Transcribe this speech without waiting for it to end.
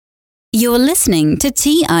You're listening to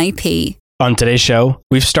TIP. On today's show,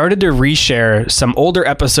 we've started to reshare some older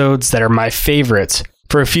episodes that are my favorites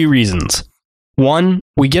for a few reasons. One,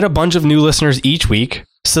 we get a bunch of new listeners each week,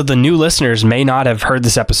 so the new listeners may not have heard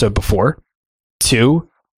this episode before. Two,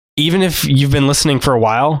 even if you've been listening for a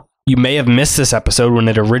while, you may have missed this episode when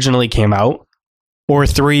it originally came out. Or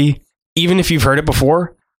three, even if you've heard it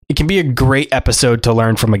before, it can be a great episode to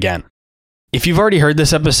learn from again. If you've already heard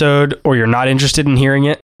this episode or you're not interested in hearing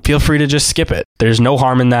it, feel free to just skip it. There's no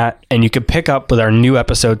harm in that, and you can pick up with our new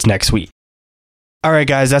episodes next week. All right,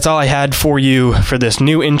 guys, that's all I had for you for this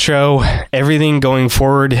new intro. Everything going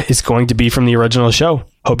forward is going to be from the original show.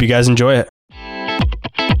 Hope you guys enjoy it.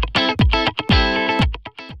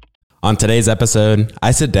 On today's episode, I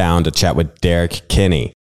sit down to chat with Derrick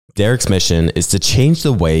Kinney. Derrick's mission is to change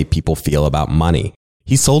the way people feel about money.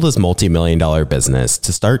 He sold his multi-million-dollar business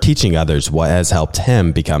to start teaching others what has helped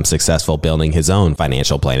him become successful building his own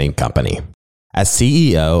financial planning company. As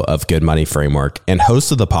CEO of Good Money Framework and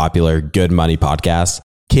host of the popular Good Money podcast,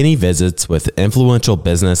 Kinney visits with influential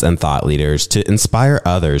business and thought leaders to inspire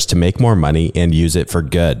others to make more money and use it for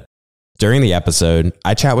good. During the episode,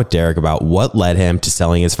 I chat with Derrick about what led him to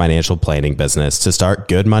selling his financial planning business to start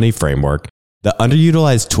Good Money Framework, the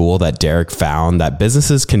underutilized tool that Derrick found that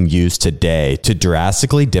businesses can use today to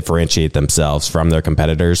drastically differentiate themselves from their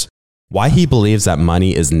competitors, why he believes that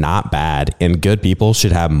money is not bad and good people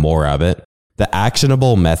should have more of it, the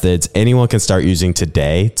actionable methods anyone can start using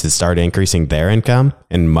today to start increasing their income,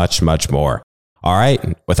 and much, much more. All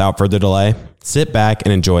right, without further delay, sit back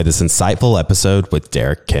and enjoy this insightful episode with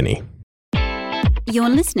Derrick Kinney. You're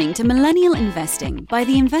listening to Millennial Investing by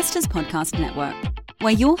the Investors Podcast Network,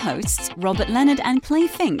 where your hosts, Robert Leonard and Clay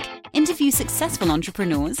Fink, interview successful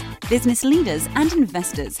entrepreneurs, business leaders, and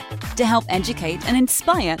investors to help educate and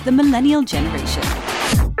inspire the millennial generation.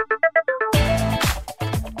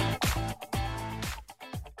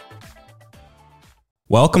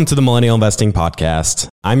 Welcome to the Millennial Investing Podcast.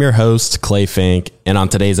 I'm your host, Clay Fink, and on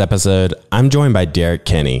today's episode, I'm joined by Derrick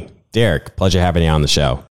Kinney. Derrick, pleasure having you on the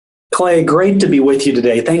show. Clay, great to be with you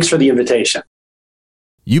today. Thanks for the invitation.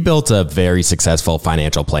 You built a very successful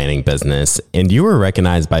financial planning business, and you were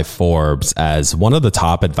recognized by Forbes as one of the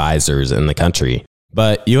top advisors in the country.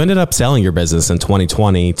 But you ended up selling your business in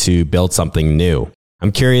 2020 to build something new.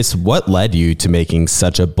 I'm curious, what led you to making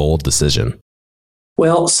such a bold decision?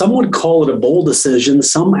 Well, some would call it a bold decision.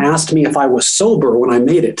 Some asked me if I was sober when I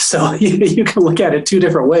made it. So you can look at it two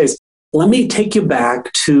different ways. Let me take you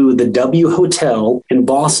back to the W Hotel in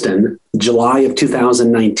Boston, July of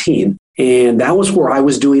 2019. And that was where I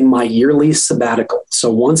was doing my yearly sabbatical.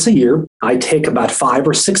 So once a year, I take about 5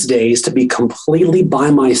 or 6 days to be completely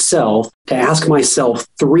by myself, to ask myself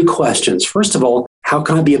 3 questions. First of all, how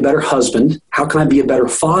can I be a better husband? How can I be a better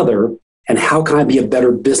father? And how can I be a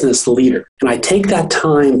better business leader? And I take that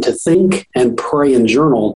time to think and pray and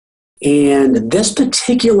journal. And this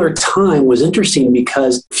particular time was interesting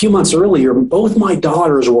because a few months earlier, both my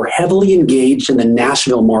daughters were heavily engaged in the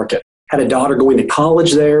Nashville market. Had a daughter going to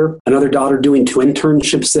college there, another daughter doing 2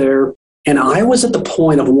 internships there. And I was at the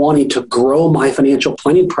point of wanting to grow my financial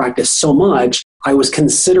planning practice so much, I was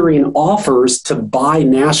considering offers to buy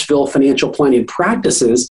Nashville financial planning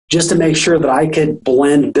practices just to make sure that I could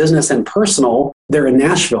blend business and personal there in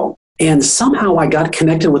Nashville. And somehow I got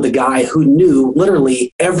connected with a guy who knew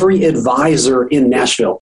literally every advisor in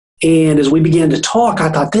Nashville. And as we began to talk, I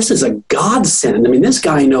thought, this is a godsend. I mean, this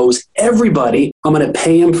guy knows everybody. I'm going to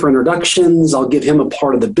pay him for introductions. I'll give him a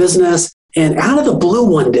part of the business. And out of the blue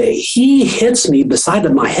one day, he hits me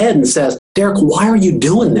beside my head and says, Derrick, why are you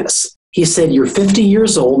doing this? He said, you're 50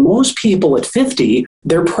 years old. Most people at 50,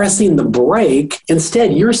 they're pressing the brake.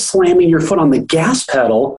 Instead, you're slamming your foot on the gas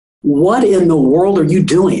pedal. What in the world are you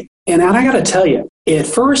doing? And I got to tell you, it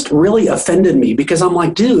first really offended me because I'm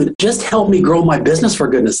like, dude, just help me grow my business for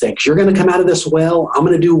goodness sakes. You're going to come out of this well. I'm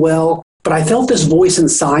going to do well. But I felt this voice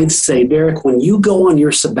inside say, Derrick, when you go on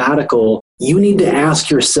your sabbatical, you need to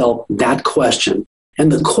ask yourself that question.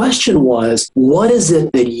 And the question was, what is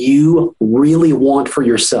it that you really want for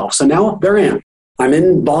yourself? So now there I am. I'm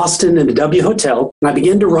in Boston in the W Hotel, and I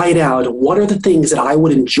began to write out what are the things that I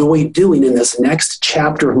would enjoy doing in this next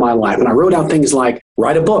chapter of my life. And I wrote out things like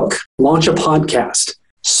write a book, launch a podcast,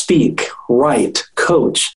 speak, write,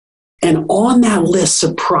 coach. And on that list,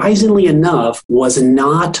 surprisingly enough, was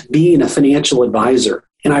not being a financial advisor.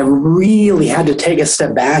 And I really had to take a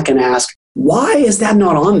step back and ask, why is that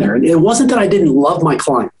not on there? And it wasn't that I didn't love my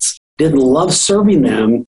clients, didn't love serving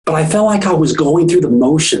them, but I felt like I was going through the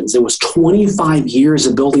motions. It was 25 years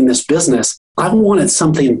of building this business. I wanted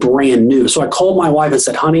something brand new. So I called my wife and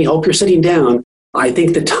said, honey, hope you're sitting down. I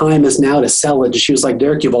think the time is now to sell it. She was like,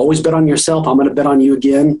 Derrick, you've always bet on yourself. I'm going to bet on you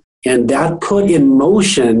again. And that put in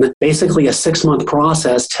motion basically a 6-month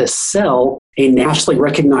process to sell a nationally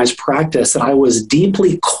recognized practice that I was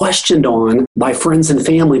deeply questioned on by friends and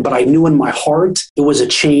family, but I knew in my heart it was a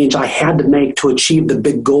change I had to make to achieve the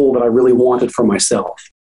big goal that I really wanted for myself.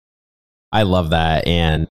 I love that.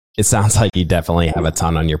 And it sounds like you definitely have a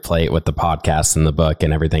ton on your plate with the podcast and the book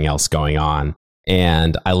and everything else going on.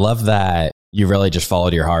 And I love that you really just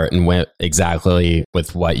followed your heart and went exactly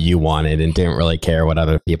with what you wanted and didn't really care what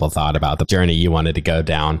other people thought about the journey you wanted to go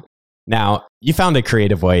down. Now, you found a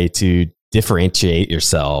creative way to differentiate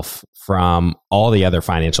yourself from all the other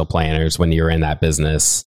financial planners when you were in that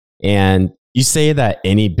business. And you say that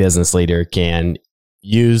any business leader can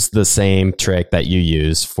use the same trick that you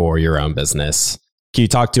use for your own business. Can you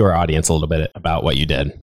talk to our audience a little bit about what you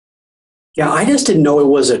did? Yeah, I just didn't know it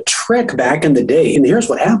was a trick back in the day. And here's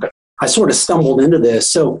what happened. I sort of stumbled into this.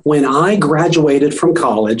 So when I graduated from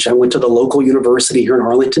college, I went to the local university here in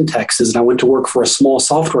Arlington, Texas, and I went to work for a small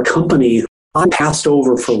software company. I passed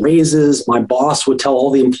over for raises. My boss would tell all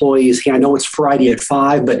the employees, hey, I know it's Friday at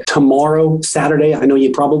 5, but tomorrow, Saturday, I know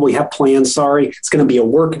you probably have plans. Sorry, it's going to be a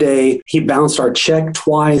work day. He bounced our check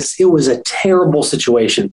twice. It was a terrible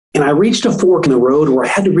situation. And I reached a fork in the road where I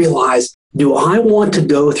had to realize, do I want to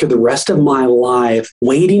go through the rest of my life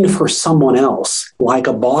waiting for someone else, like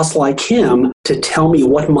a boss like him, to tell me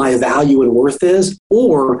what my value and worth is?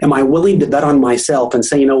 Or am I willing to bet on myself and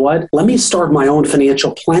say, you know what, let me start my own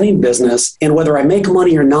financial planning business. And whether I make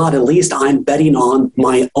money or not, at least I'm betting on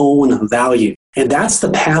my own value. And that's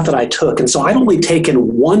the path that I took. And so I'd only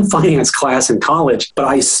taken one finance class in college, but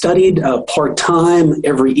I studied part-time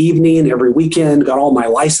every evening, every weekend, got all my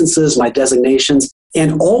licenses, my designations.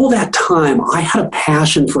 And all that time, I had a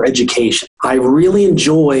passion for education. I really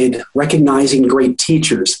enjoyed recognizing great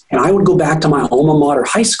teachers. And I would go back to my alma mater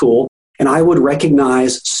high school and I would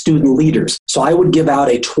recognize student leaders. So I would give out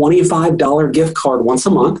a $25 gift card once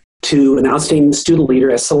a month to an outstanding student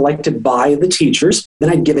leader as selected by the teachers.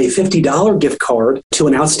 Then I'd give a $50 gift card to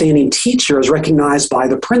an outstanding teacher as recognized by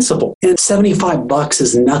the principal. And $75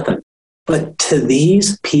 is nothing. But to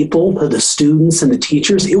these people, to the students and the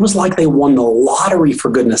teachers, it was like they won the lottery,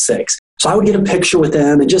 for goodness sakes. So I would get a picture with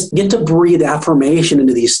them and just get to breathe affirmation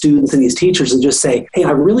into these students and these teachers and just say, hey,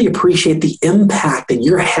 I really appreciate the impact that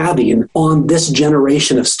you're having on this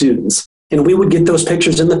generation of students. And we would get those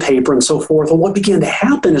pictures in the paper and so forth. And what began to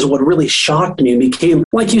happen is what really shocked me and became,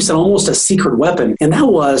 like you said, almost a secret weapon. And that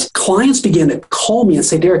was clients began to call me and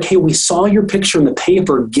say, Derrick, hey, we saw your picture in the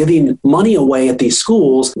paper giving money away at these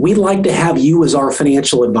schools. We'd like to have you as our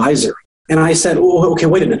financial advisor. And I said, oh, okay,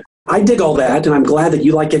 wait a minute. I dig all that, and I'm glad that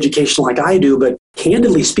you like education like I do, but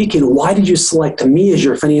candidly speaking, why did you select me as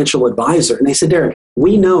your financial advisor? And they said, Derrick,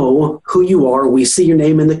 we know who you are. We see your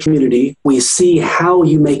name in the community. We see how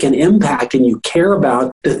you make an impact and you care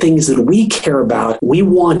about the things that we care about. We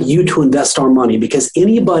want you to invest our money because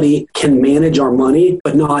anybody can manage our money,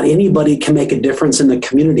 but not anybody can make a difference in the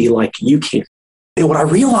community like you can. And what I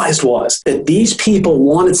realized was that these people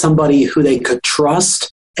wanted somebody who they could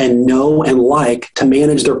trust and know and like to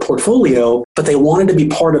manage their portfolio, but they wanted to be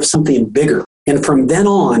part of something bigger. And from then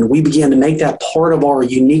on, we began to make that part of our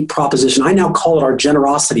unique proposition. I now call it our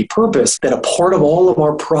generosity purpose, that a part of all of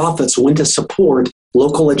our profits went to support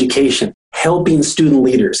local education, helping student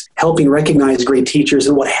leaders, helping recognize great teachers.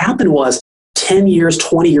 And what happened was 10 years,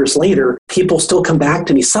 20 years later, people still come back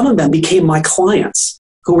to me. Some of them became my clients,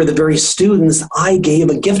 who were the very students I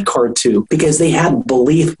gave a gift card to because they had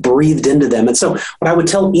belief breathed into them. And so what I would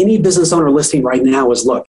tell any business owner listening right now is,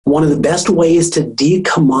 look, one of the best ways to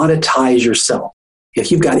decommoditize yourself,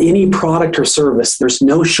 if you've got any product or service, there's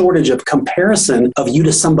no shortage of comparison of you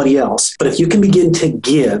to somebody else. But if you can begin to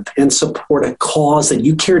give and support a cause that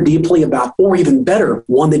you care deeply about, or even better,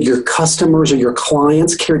 one that your customers or your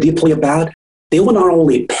clients care deeply about, they will not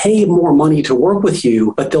only pay more money to work with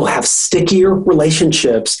you, but they'll have stickier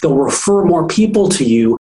relationships. They'll refer more people to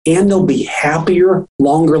you, and they'll be happier,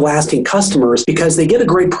 longer lasting customers because they get a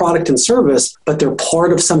great product and service, but they're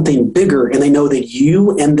part of something bigger and they know that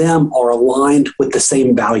you and them are aligned with the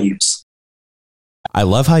same values. I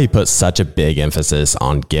love how you put such a big emphasis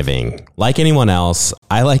on giving. Like anyone else,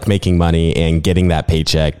 I like making money and getting that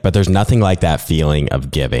paycheck, but there's nothing like that feeling of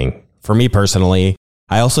giving. For me personally,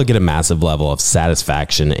 I also get a massive level of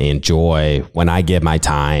satisfaction and joy when I give my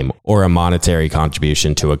time or a monetary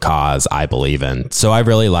contribution to a cause I believe in. So I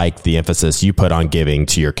really like the emphasis you put on giving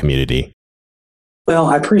to your community. Well,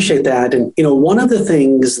 I appreciate that. And, one of the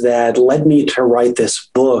things that led me to write this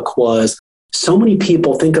book was so many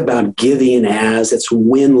people think about giving as it's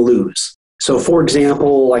win-lose. So for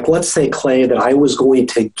example, like let's say, Clay, that I was going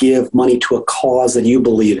to give money to a cause that you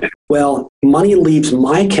believe in. Well, money leaves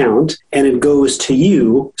my account and it goes to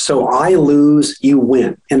you. So I lose, you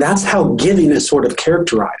win. And that's how giving is sort of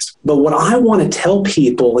characterized. But what I want to tell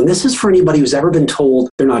people, and this is for anybody who's ever been told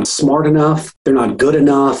they're not smart enough, they're not good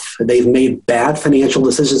enough, they've made bad financial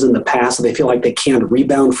decisions in the past that they feel like they can't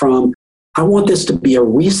rebound from. I want this to be a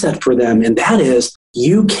reset for them. And that is,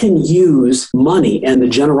 you can use money and the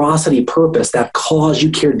generosity purpose, that cause you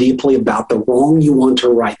care deeply about, the wrong you want to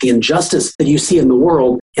right, the injustice that you see in the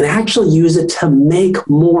world, and actually use it to make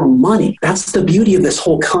more money. That's the beauty of this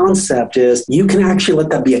whole concept, is you can actually let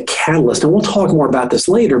that be a catalyst. And we'll talk more about this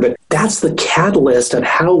later, but that's the catalyst of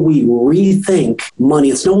how we rethink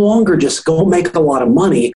money. It's no longer just go make a lot of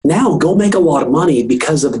money. Now go make a lot of money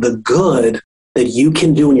because of the good that you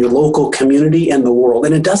can do in your local community and the world.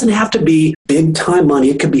 And it doesn't have to be big time money.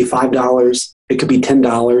 It could be $5, it could be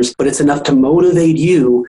 $10, but it's enough to motivate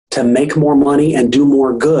you to make more money and do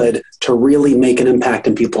more good to really make an impact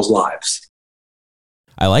in people's lives.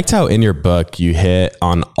 I liked how in your book you hit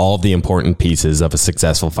on all of the important pieces of a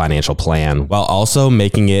successful financial plan while also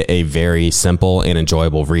making it a very simple and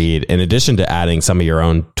enjoyable read, in addition to adding some of your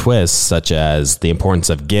own twists, such as the importance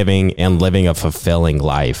of giving and living a fulfilling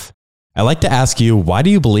life. I'd like to ask you, why do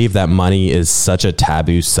you believe that money is such a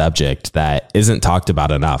taboo subject that isn't talked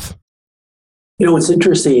about enough? You know, it's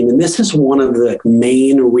interesting, and this is one of the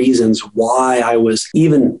main reasons why I was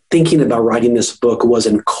even thinking about writing this book, was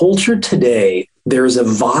in culture today, there's a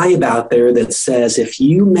vibe out there that says if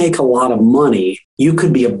you make a lot of money, you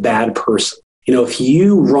could be a bad person. You know, if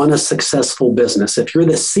you run a successful business, if you're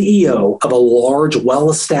the CEO of a large,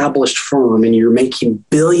 well-established firm and you're making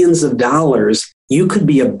billions of dollars, you could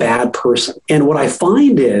be a bad person. And what I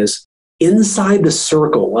find is inside the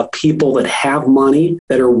circle of people that have money,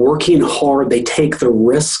 that are working hard, they take the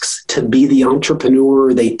risks to be the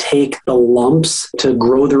entrepreneur, they take the lumps to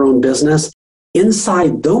grow their own business.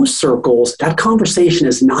 Inside those circles, that conversation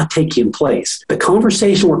is not taking place. The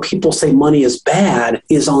conversation where people say money is bad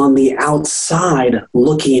is on the outside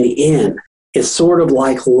looking in. It's sort of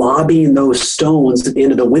like lobbing those stones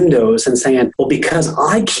into the windows and saying, well, because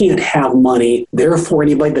I can't have money, therefore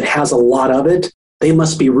anybody that has a lot of it, they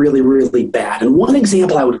must be really, really bad. And one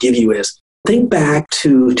example I would give you is, think back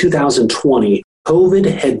to 2020. COVID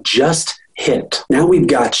had just hit. Now we've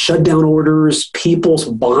got shutdown orders. People's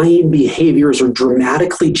buying behaviors are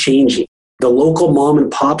dramatically changing. The local mom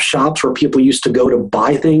and pop shops where people used to go to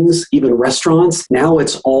buy things, even restaurants, now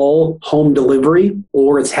it's all home delivery,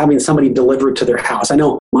 or it's having somebody deliver it to their house. I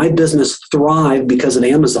know my business thrived because of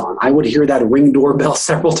Amazon. I would hear that ring doorbell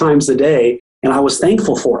several times a day, and I was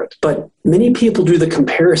thankful for it. But many people do the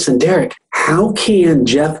comparison, Derrick, how can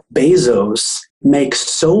Jeff Bezos make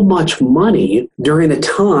so much money during a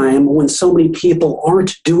time when so many people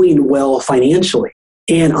aren't doing well financially?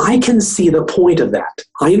 And I can see the point of that.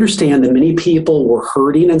 I understand that many people were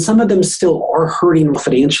hurting, and some of them still are hurting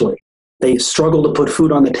financially. They struggle to put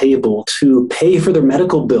food on the table, to pay for their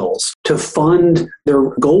medical bills, to fund their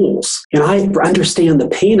goals. And I understand the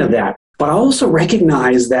pain of that. But I also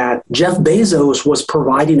recognize that Jeff Bezos was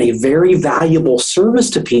providing a very valuable service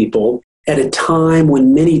to people at a time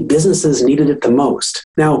when many businesses needed it the most.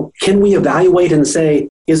 Now, can we evaluate and say,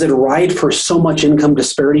 is it right for so much income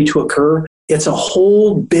disparity to occur? It's a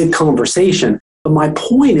whole big conversation. But my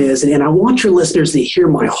point is, and I want your listeners to hear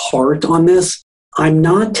my heart on this, I'm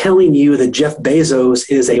not telling you that Jeff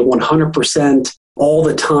Bezos is a 100% all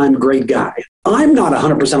the time great guy. I'm not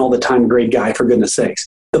 100% all the time great guy, for goodness sakes.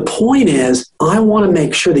 The point is, I want to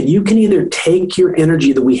make sure that you can either take your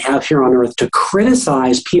energy that we have here on earth to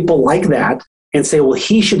criticize people like that and say, well,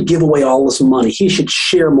 he should give away all this money. He should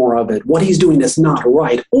share more of it. What he's doing is not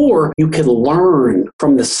right. Or you can learn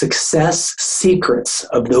from the success secrets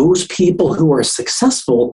of those people who are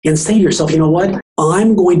successful and say to yourself, you know what?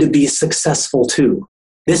 I'm going to be successful too.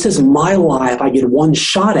 This is my life. I get one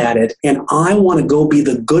shot at it, and I want to go be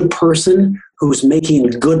the good person who's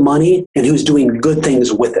making good money and who's doing good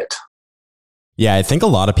things with it. Yeah, I think a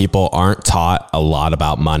lot of people aren't taught a lot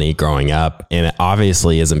about money growing up, and it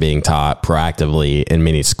obviously isn't being taught proactively in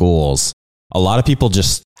many schools. A lot of people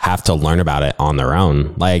just have to learn about it on their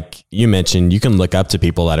own. Like you mentioned, you can look up to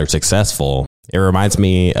people that are successful. It reminds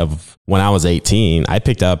me of when I was 18, I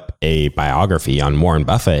picked up a biography on Warren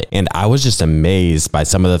Buffett, and I was just amazed by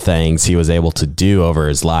some of the things he was able to do over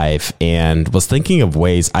his life, and was thinking of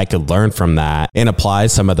ways I could learn from that and apply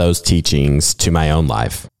some of those teachings to my own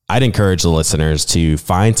life. I'd encourage the listeners to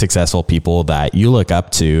find successful people that you look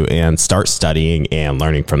up to and start studying and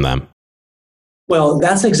learning from them. Well,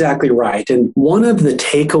 that's exactly right. And one of the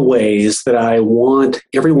takeaways that I want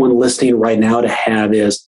everyone listening right now to have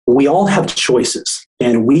is we all have choices,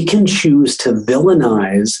 and we can choose to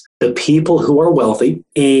villainize the people who are wealthy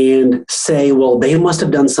and say, well, they must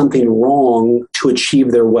have done something wrong to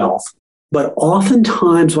achieve their wealth. But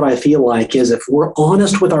oftentimes what I feel like is if we're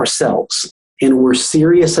honest with ourselves and we're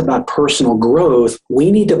serious about personal growth,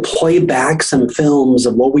 we need to play back some films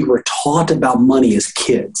of what we were taught about money as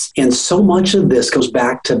kids. And so much of this goes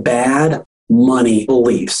back to bad money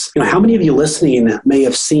beliefs. How many of you listening may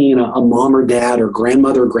have seen a mom or dad or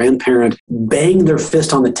grandmother or grandparent bang their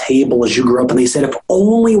fist on the table as you grew up and they said, if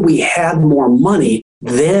only we had more money,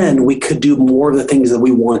 then we could do more of the things that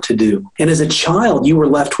we want to do. And as a child, you were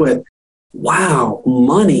left with, wow,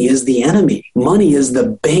 money is the enemy. Money is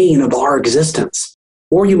the bane of our existence.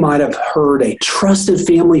 Or you might have heard a trusted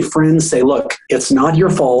family friend say, look, it's not your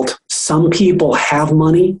fault. Some people have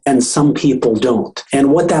money and some people don't.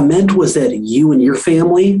 And what that meant was that you and your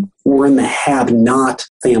family were in the have-not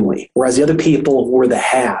family, whereas the other people were the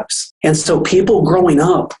haves. And so people growing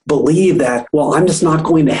up believe that, well, I'm just not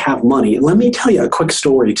going to have money. Let me tell you a quick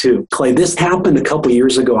story too, Clay. This happened a couple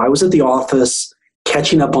years ago. I was at the office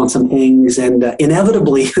catching up on some things, and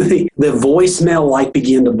inevitably the voicemail light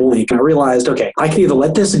began to blink. And I realized, okay, I can either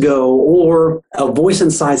let this go, or a voice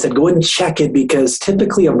inside said, go ahead and check it, because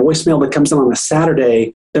typically a voicemail that comes in on a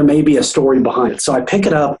Saturday, there may be a story behind it. So I pick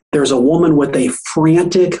it up. There's a woman with a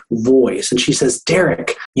frantic voice, and she says,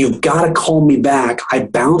 Derrick, you've got to call me back. I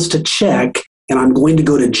bounced a check and I'm going to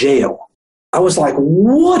go to jail. I was like,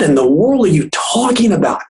 what in the world are you talking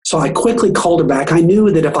about? So I quickly called her back. I knew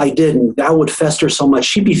that if I didn't, that would fester so much.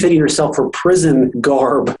 She'd be fitting herself for prison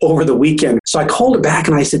garb over the weekend. So I called her back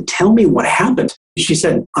and I said, tell me what happened. She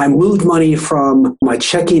said, I moved money from my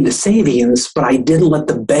checking to savings, but I didn't let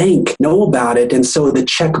the bank know about it. And so the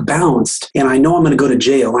check bounced and I know I'm going to go to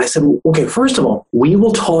jail. And I said, okay, first of all, we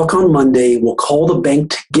will talk on Monday. We'll call the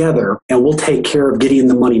bank together and we'll take care of getting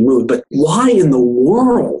the money moved. But why in the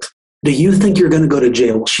world do you think you're going to go to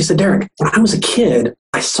jail? She said, Derrick, when I was a kid,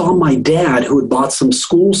 I saw my dad who had bought some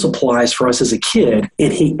school supplies for us as a kid,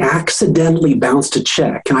 and he accidentally bounced a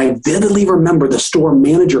check. And I vividly remember the store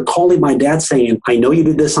manager calling my dad saying, I know you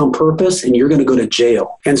did this on purpose and you're going to go to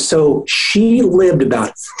jail. And so she lived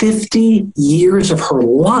about 50 years of her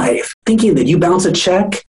life thinking that you bounce a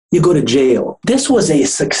check, you go to jail. This was a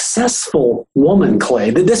successful woman,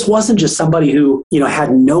 Clay. This wasn't just somebody who,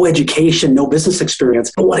 had no education, no business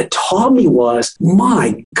experience. But what it taught me was,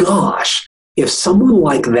 my gosh, if someone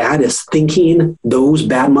like that is thinking those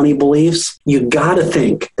bad money beliefs, you got to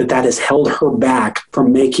think that that has held her back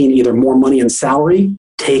from making either more money in salary,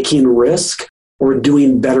 taking risk, or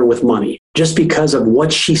doing better with money, just because of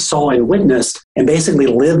what she saw and witnessed and basically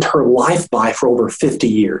lived her life by for over 50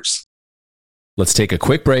 years. Let's take a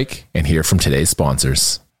quick break and hear from today's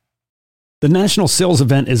sponsors. The national sales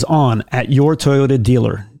event is on at your Toyota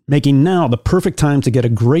dealer, making now the perfect time to get a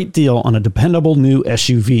great deal on a dependable new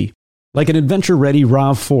SUV. Like an adventure-ready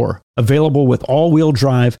RAV4, available with all-wheel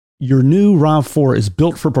drive, your new RAV4 is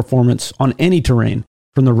built for performance on any terrain,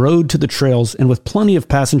 from the road to the trails, and with plenty of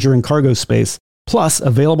passenger and cargo space, plus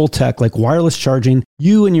available tech like wireless charging,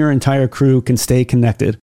 you and your entire crew can stay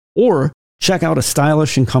connected. Or check out a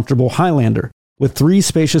stylish and comfortable Highlander, with 3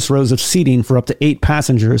 spacious rows of seating for up to 8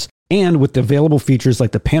 passengers, and with available features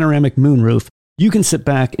like the panoramic moonroof, you can sit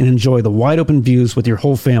back and enjoy the wide-open views with your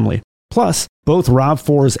whole family. Plus, both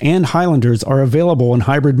RAV4s and Highlanders are available in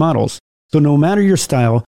hybrid models, so no matter your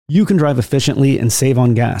style, you can drive efficiently and save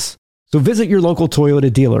on gas. So visit your local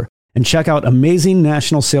Toyota dealer and check out amazing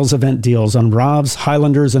national sales event deals on RAVs,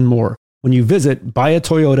 Highlanders, and more when you visit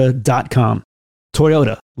buyatoyota.com.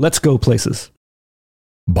 Toyota, let's go places.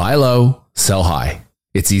 Buy low, sell high.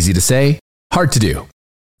 It's easy to say, hard to do.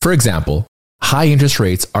 For example, high interest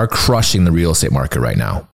rates are crushing the real estate market right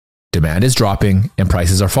now. Demand is dropping and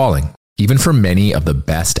prices are falling, even for many of the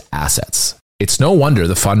best assets. It's no wonder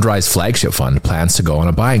the Fundrise flagship fund plans to go on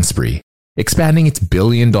a buying spree, expanding its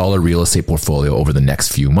billion-dollar real estate portfolio over the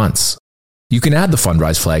next few months. You can add the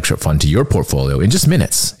Fundrise flagship fund to your portfolio in just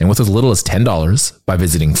minutes and with as little as $10 by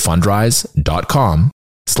visiting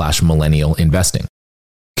fundrise.com/millennial investing.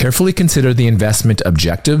 Carefully consider the investment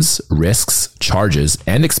objectives, risks, charges,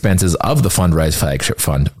 and expenses of the Fundrise flagship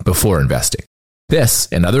fund before investing. This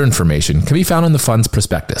and other information can be found in the fund's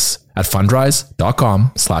prospectus at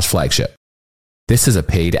fundrise.com/flagship. This is a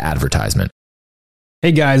paid advertisement.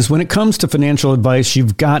 Hey guys, when it comes to financial advice,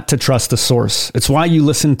 you've got to trust the source. It's why you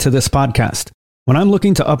listen to this podcast. When I'm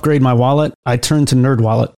looking to upgrade my wallet, I turn to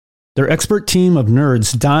NerdWallet. Their expert team of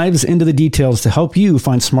nerds dives into the details to help you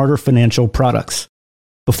find smarter financial products.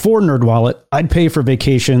 Before NerdWallet, I'd pay for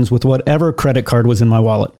vacations with whatever credit card was in my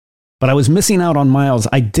wallet. But I was missing out on miles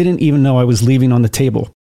I didn't even know I was leaving on the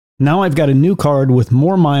table. Now I've got a new card with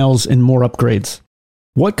more miles and more upgrades.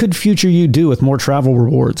 What could future you do with more travel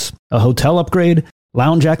rewards? A hotel upgrade?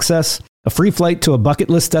 Lounge access? A free flight to a bucket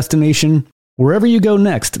list destination? Wherever you go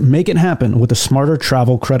next, make it happen with a smarter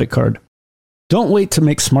travel credit card. Don't wait to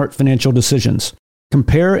make smart financial decisions.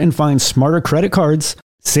 Compare and find smarter credit cards,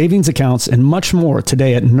 savings accounts, and much more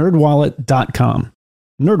today at nerdwallet.com.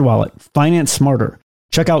 NerdWallet, finance smarter.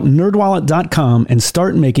 Check out nerdwallet.com and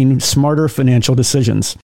start making smarter financial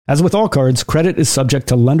decisions. As with all cards, credit is subject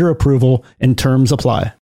to lender approval and terms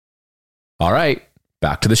apply. All right,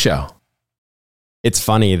 back to the show. It's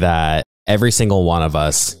funny that every single one of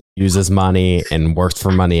us uses money and works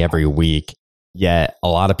for money every week. Yet a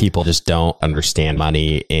lot of people just don't understand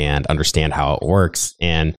money and understand how it works.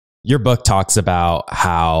 And your book talks about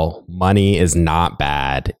how money is not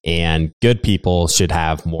bad and good people should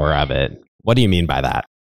have more of it. What do you mean by that?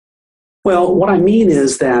 Well, what I mean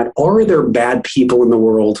is that are there bad people in the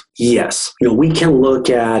world? Yes. We can look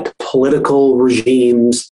at political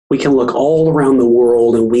regimes. We can look all around the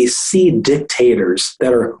world and we see dictators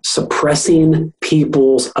that are suppressing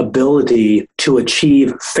people's ability to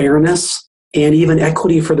achieve fairness and even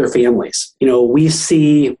equity for their families. We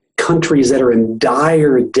see countries that are in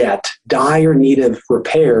dire debt, dire need of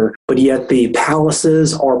repair, but yet the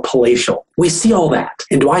palaces are palatial. We see all that.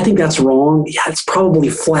 And do I think that's wrong? Yeah, it's probably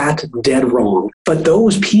flat dead wrong. But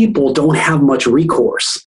those people don't have much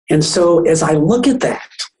recourse. And so as I look at that,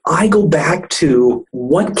 I go back to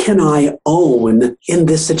what can I own in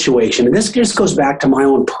this situation? And this just goes back to my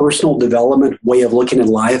own personal development way of looking at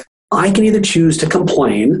life. I can either choose to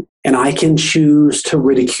complain and I can choose to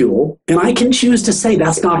ridicule and I can choose to say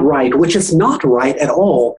that's not right, which is not right at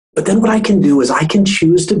all. But then what I can do is I can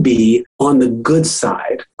choose to be on the good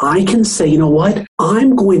side. I can say, you know what?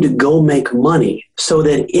 I'm going to go make money so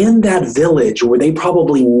that in that village where they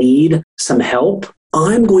probably need some help,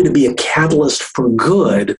 I'm going to be a catalyst for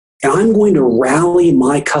good. And I'm going to rally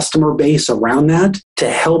my customer base around that to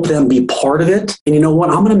help them be part of it. And you know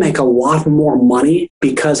what? I'm going to make a lot more money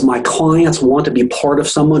because my clients want to be part of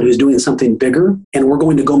someone who's doing something bigger. And we're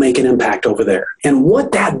going to go make an impact over there. And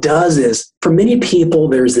what that does is, for many people,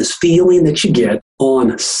 there's this feeling that you get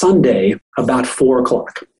on Sunday about 4:00.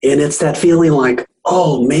 And it's that feeling like,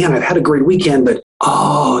 oh man, I've had a great weekend, but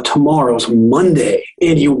tomorrow's Monday.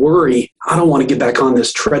 And you worry, I don't want to get back on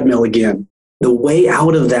this treadmill again. The way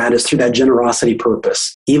out of that is through that generosity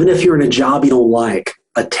purpose. Even if you're in a job you don't like,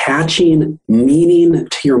 attaching meaning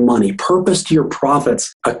to your money, purpose to your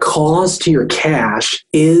profits, a cause to your cash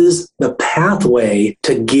is the pathway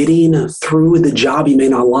to getting through the job you may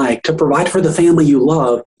not like, to provide for the family you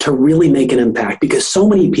love, to really make an impact. Because so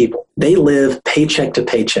many people, they live paycheck to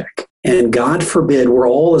paycheck. And God forbid, we're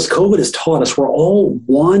all, as COVID has taught us, we're all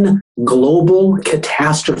one global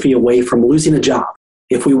catastrophe away from losing a job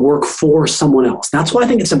if we work for someone else. That's why I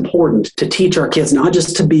think it's important to teach our kids not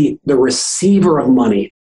just to be the receiver of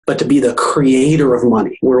money, but to be the creator of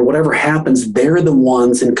money, where whatever happens, they're the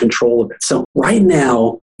ones in control of it. So right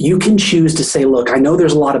now, you can choose to say, look, I know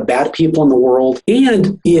there's a lot of bad people in the world.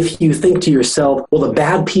 And if you think to yourself, well, the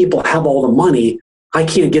bad people have all the money, I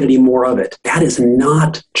can't get any more of it. That is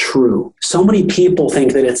not true. So many people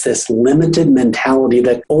think that it's this limited mentality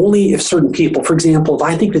that only if certain people, for example, if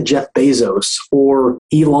I think that Jeff Bezos or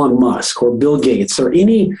Elon Musk or Bill Gates or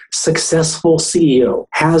any successful CEO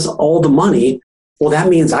has all the money, well, that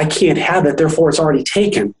means I can't have it, therefore it's already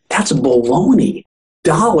taken. That's baloney.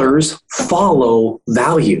 Dollars follow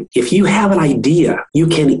value. If you have an idea, you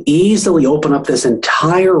can easily open up this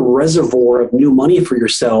entire reservoir of new money for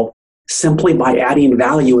yourself simply by adding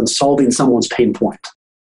value and solving someone's pain point.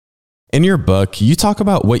 In your book, you talk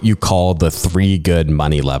about what you call the 3 good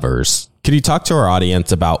money levers. Could you talk to our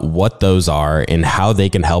audience about what those are and how they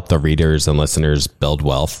can help the readers and listeners build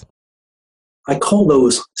wealth? I call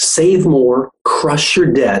those save more, crush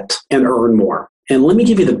your debt, and earn more. And let me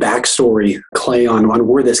give you the backstory, Clay, on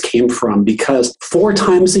where this came from, because 4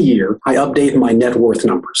 times a year, I update my net worth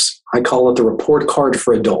numbers. I call it the report card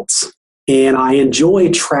for adults. And I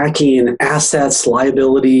enjoy tracking assets,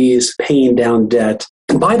 liabilities, paying down debt.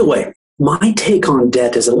 And by the way, my take on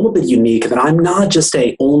debt is a little bit unique, that I'm not just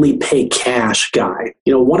a only pay cash guy.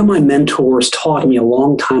 One of my mentors taught me a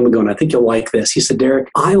long time ago, and I think you'll like this. He said, Derrick,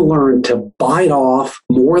 I learned to bite off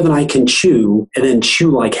more than I can chew and then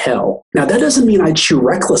chew like hell. Now, that doesn't mean I chew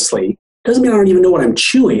recklessly. Doesn't mean I don't even know what I'm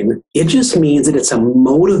chewing. It just means that it's a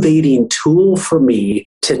motivating tool for me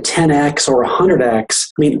to 10x or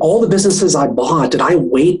 100x. I mean, all the businesses I bought, did I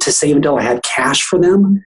wait to save until I had cash for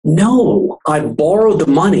them? No, I borrowed the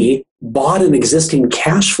money, bought an existing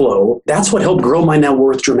cash flow. That's what helped grow my net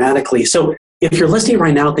worth dramatically. So if you're listening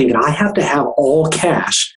right now thinking, I have to have all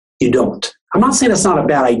cash, you don't. I'm not saying it's not a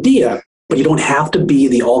bad idea, but you don't have to be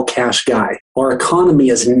the all cash guy. Our economy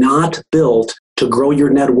is not built to grow your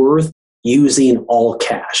net worth using all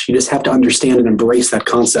cash. You just have to understand and embrace that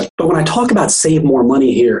concept. But when I talk about save more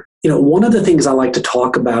money here, one of the things I like to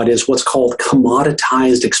talk about is what's called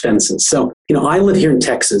commoditized expenses. So, I live here in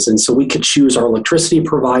Texas, and so we could choose our electricity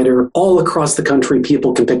provider. All across the country,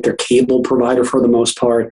 people can pick their cable provider for the most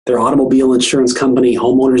part, their automobile insurance company,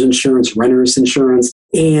 homeowners insurance, renters insurance.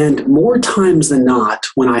 And more times than not,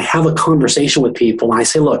 when I have a conversation with people, I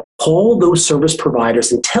say, look, call those service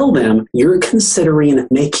providers and tell them you're considering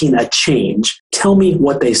making a change. Tell me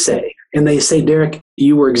what they say. And they say, Derrick,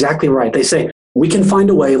 you were exactly right. They say, we can find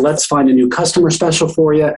a way. Let's find a new customer special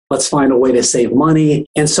for you. Let's find a way to save money.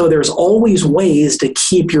 And so there's always ways to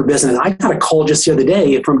keep your business. I got a call just the other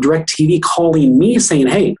day from DirecTV calling me saying,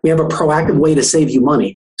 hey, we have a proactive way to save you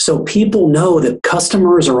money. So people know that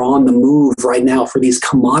customers are on the move right now for these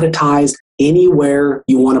commoditized, anywhere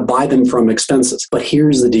you want to buy them from expenses. But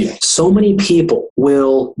here's the deal. So many people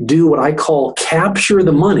will do what I call capture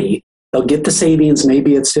the money. They'll get the savings.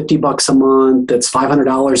 Maybe it's $50 a month. That's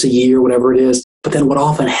 $500 a year, whatever it is. But then what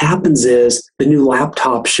often happens is the new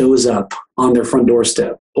laptop shows up on their front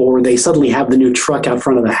doorstep, or they suddenly have the new truck out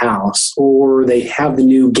front of the house, or they have the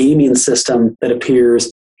new gaming system that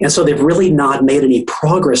appears. And so they've really not made any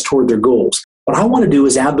progress toward their goals. What I want to do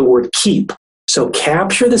is add the word keep. So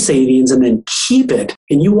capture the savings and then keep it.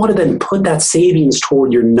 And you want to then put that savings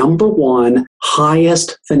toward your number one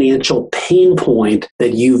highest financial pain point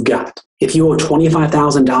that you've got. If you owe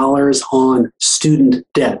 $25,000 on student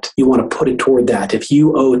debt, you want to put it toward that. If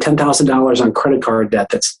you owe $10,000 on credit card debt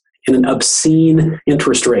that's in an obscene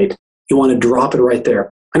interest rate, you want to drop it right there.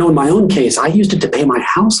 I know in my own case, I used it to pay my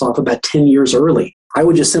house off about 10 years early. I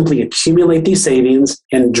would just simply accumulate these savings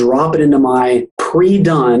and drop it into my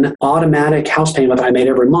pre-done automatic house payment that I made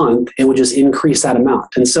every month and would just increase that amount.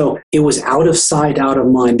 And so it was out of sight, out of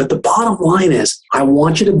mind. But the bottom line is, I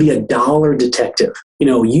want you to be a dollar detective.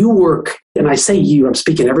 You work, and I say you, I'm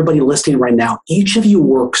speaking to everybody listening right now. Each of you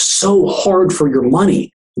work so hard for your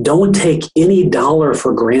money. Don't take any dollar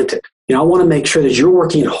for granted. I want to make sure that you're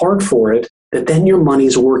working hard for it, that then your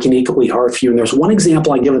money's working equally hard for you. And there's one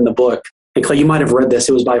example I give in the book. And Clay, you might have read this.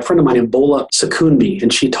 It was by a friend of mine, Bola Sakunbi.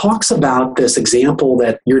 And she talks about this example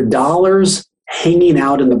that your dollars hanging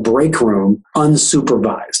out in the break room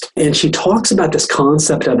unsupervised. And she talks about this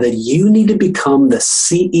concept of that you need to become the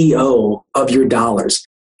CEO of your dollars.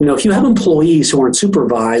 If you have employees who aren't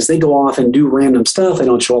supervised, they go off and do random stuff. They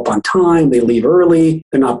don't show up on time. They leave early.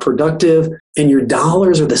 They're not productive. And your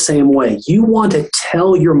dollars are the same way. You want to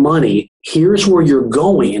tell your money, here's where you're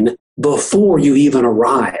going before you even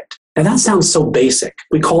arrived. And that sounds so basic.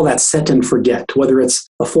 We call that set and forget, whether it's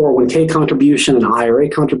a 401k contribution, an IRA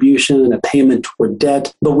contribution, a payment toward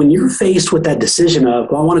debt. But when you're faced with that decision of,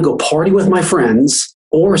 I want to go party with my friends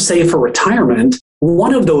or save for retirement,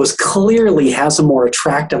 one of those clearly has a more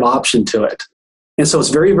attractive option to it. And so it's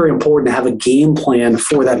very, very important to have a game plan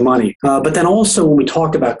for that money. But then also when we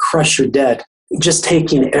talk about crush your debt, just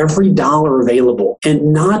taking every dollar available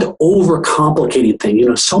and not overcomplicating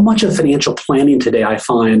things. So much of financial planning today, I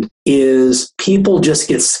find, is people just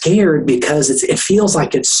get scared because it feels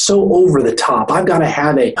like it's so over the top. I've got to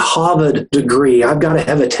have a Harvard degree. I've got to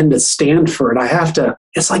have attended Stanford.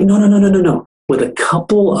 It's like, no. With a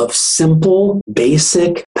couple of simple,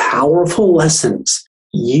 basic, powerful lessons,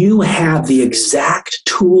 you have the exact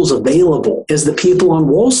tools available as the people on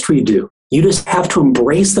Wall Street do. You just have to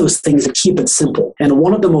embrace those things and keep it simple. And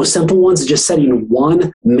one of the most simple ones is just setting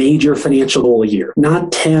one major financial goal a year,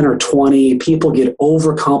 not 10 or 20. People get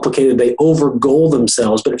overcomplicated. They over-goal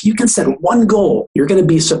themselves. But if you can set one goal, you're going to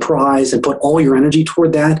be surprised and put all your energy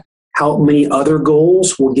toward that, how many other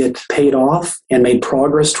goals will get paid off and made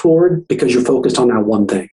progress toward because you're focused on that one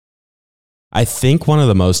thing. I think one of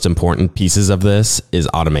the most important pieces of this is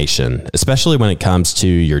automation, especially when it comes to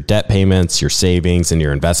your debt payments, your savings, and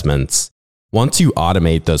your investments. Once you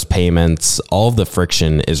automate those payments, all of the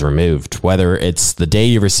friction is removed, whether it's the day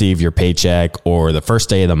you receive your paycheck or the first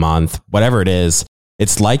day of the month, whatever it is.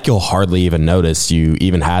 It's like you'll hardly even notice you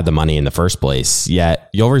even had the money in the first place, yet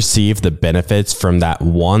you'll receive the benefits from that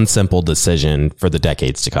one simple decision for the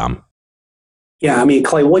decades to come. Yeah,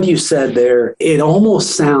 Clay, what you said there, it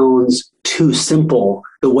almost sounds too simple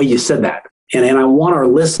the way you said that. And I want our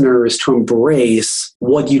listeners to embrace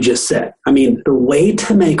what you just said. I mean, the way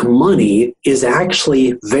to make money is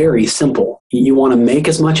actually very simple. You want to make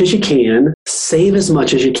as much as you can, save as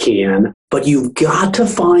much as you can, but you've got to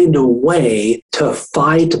find a way to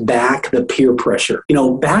fight back the peer pressure.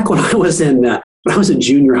 Back when I was in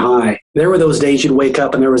junior high, there were those days you'd wake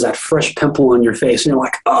up and there was that fresh pimple on your face. And you're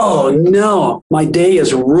like, oh no, my day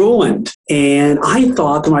is ruined. And I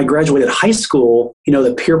thought that when I graduated high school,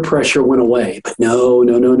 the peer pressure went away. But no.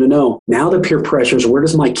 Now the peer pressure is, where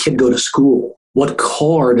does my kid go to school? What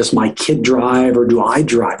car does my kid drive, or do I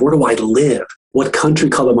drive? Where do I live? What country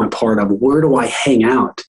club am I part of? Where do I hang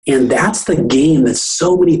out? And that's the game that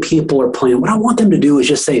so many people are playing. What I want them to do is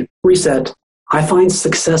just say, reset. I find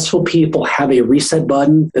successful people have a reset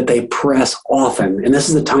button that they press often. And this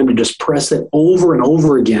is the time to just press it over and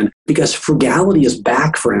over again, because frugality is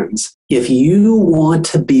back, friends. If you want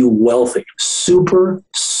to be wealthy, super,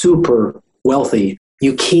 super wealthy,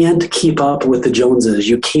 you can't keep up with the Joneses.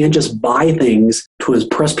 You can't just buy things to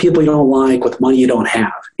impress people you don't like with money you don't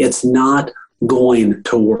have. It's not going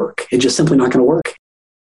to work. It's just simply not going to work.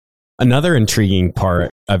 Another intriguing part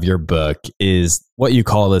of your book is what you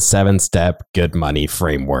call the 7-step good money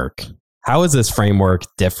framework. How is this framework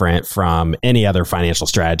different from any other financial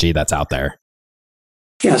strategy that's out there?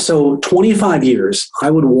 Yeah, so 25 years, I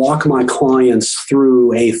would walk my clients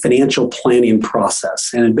through a financial planning process.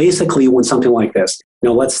 And it basically went something like this.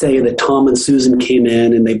 Let's say that Tom and Susan came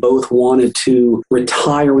in and they both wanted to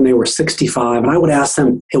retire when they were 65. And I would ask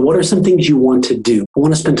them, hey, what are some things you want to do? I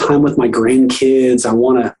want to spend time with my grandkids. I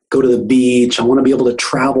want to go to the beach. I want to be able to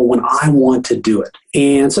travel when I want to do it.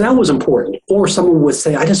 And so that was important. Or someone would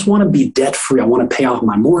say, I just want to be debt free. I want to pay off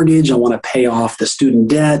my mortgage. I want to pay off the student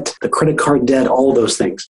debt, the credit card debt, all those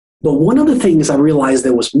things. But one of the things I realized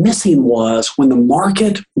that was missing was when the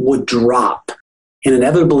market would drop, and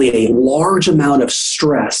inevitably a large amount of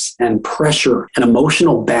stress and pressure and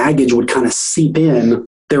emotional baggage would kind of seep in,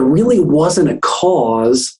 there really wasn't a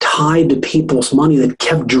cause tied to people's money that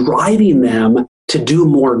kept driving them to do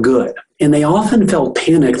more good. And they often felt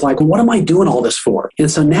panicked, like, what am I doing all this for?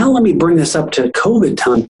 And so now let me bring this up to COVID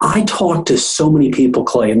time. I talk to so many people,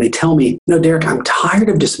 Clay, and they tell me, Derrick, I'm tired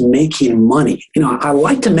of just making money. I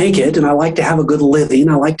like to make it, and I like to have a good living.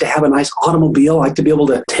 I like to have a nice automobile. I like to be able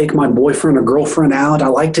to take my boyfriend or girlfriend out. I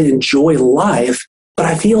like to enjoy life. But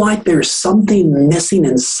I feel like there's something missing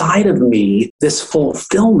inside of me, this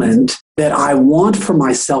fulfillment that I want for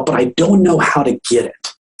myself, but I don't know how to get it.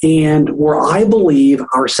 And where I believe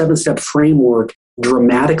our 7-step framework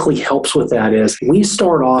dramatically helps with that is we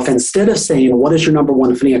start off, instead of saying, what is your number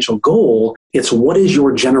one financial goal? It's what is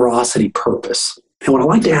your generosity purpose? And what I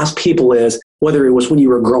like to ask people is, whether it was when you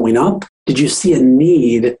were growing up, did you see a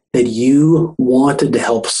need that you wanted to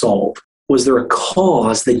help solve? Was there a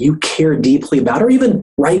cause that you care deeply about? Or even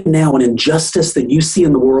right now, an injustice that you see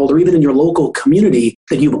in the world, or even in your local community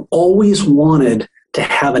that you've always wanted to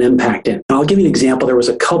have an impact in? And I'll give you an example. There was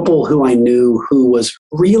a couple who I knew who was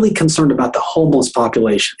really concerned about the homeless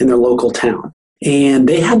population in their local town. And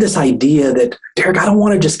they had this idea that, Derrick, I don't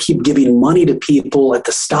want to just keep giving money to people at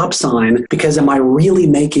the stop sign, because am I really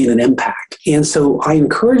making an impact? And so I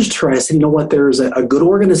encouraged her. I said, you know what, there's a good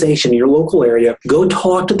organization in your local area. Go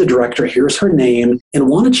talk to the director. Here's her name. And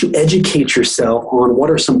why don't you educate yourself on what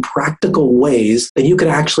are some practical ways that you could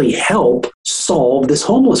actually help solve this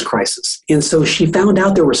homeless crisis? And so she found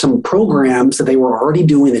out there were some programs that they were already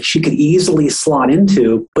doing that she could easily slot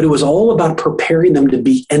into, but it was all about preparing them to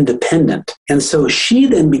be independent. And so she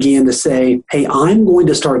then began to say, hey, I'm going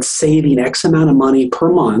to start saving X amount of money per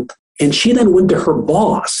month. And she then went to her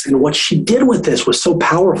boss. And what she did with this was so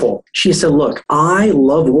powerful. She said, look, I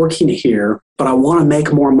love working here, but I want to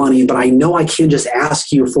make more money. But I know I can't just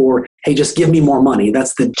ask you for, hey, just give me more money.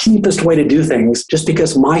 That's the cheapest way to do things. Just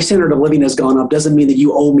because my standard of living has gone up doesn't mean that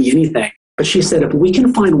you owe me anything. But she said, if we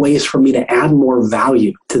can find ways for me to add more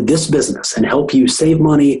value to this business and help you save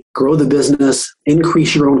money, grow the business,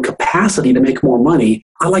 increase your own capacity to make more money,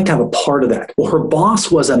 I'd like to have a part of that. Well, her boss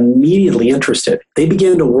was immediately interested. They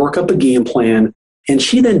began to work up a game plan, and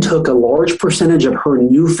she then took a large percentage of her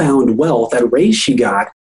newfound wealth, that raise she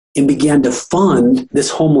got, and began to fund this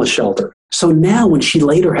homeless shelter. So now when she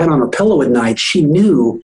laid her head on her pillow at night, she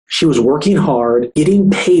knew she was working hard, getting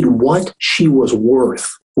paid what she was worth,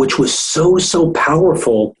 which was so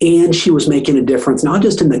powerful. And she was making a difference, not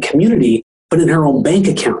just in the community, but in her own bank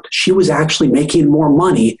account. She was actually making more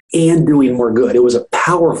money and doing more good. It was a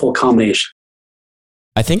powerful combination.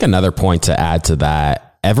 I think another point to add to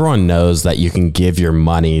that, everyone knows that you can give your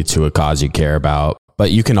money to a cause you care about,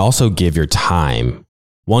 but you can also give your time.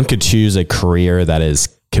 One could choose a career that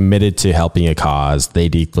is committed to helping a cause they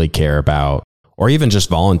deeply care about, or even just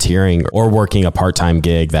volunteering or working a part-time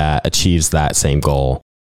gig that achieves that same goal.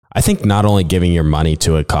 I think not only giving your money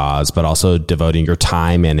to a cause, but also devoting your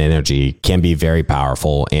time and energy can be very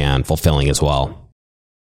powerful and fulfilling as well.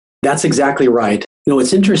 That's exactly right.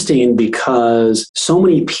 It's interesting because so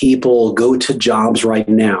many people go to jobs right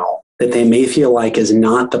now that they may feel like is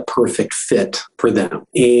not the perfect fit for them.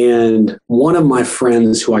 And one of my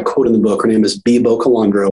friends who I quote in the book, her name is B.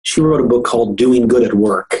 Bocalandro, she wrote a book called Doing Good at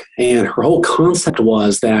Work. And her whole concept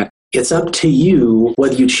was that it's up to you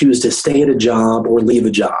whether you choose to stay at a job or leave a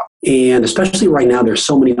job. And especially right now, there's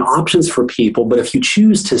so many options for people. But if you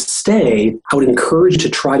choose to stay, I would encourage you to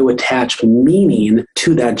try to attach meaning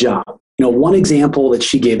to that job. One example that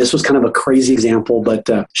she gave, this was kind of a crazy example, but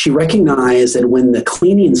she recognized that when the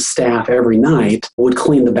cleaning staff every night would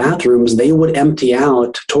clean the bathrooms, they would empty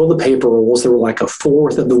out toilet paper rolls that were like a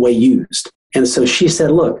fourth of the way used. And so she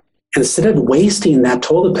said, look, instead of wasting that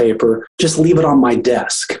toilet paper, just leave it on my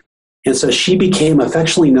desk. And so she became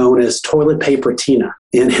affectionately known as Toilet Paper Tina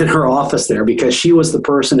in her office there, because she was the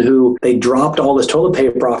person who they dropped all this toilet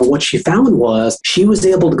paper off. And what she found was she was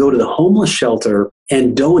able to go to the homeless shelter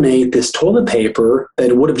and donate this toilet paper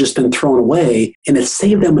that would have just been thrown away. And it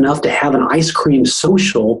saved them enough to have an ice cream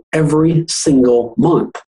social every single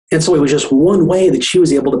month. And so it was just one way that she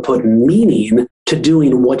was able to put meaning to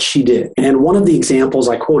doing what she did. And one of the examples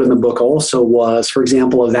I quote in the book also was, for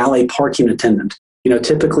example, a valet parking attendant.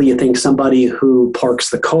 Typically you think somebody who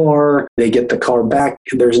parks the car, they get the car back,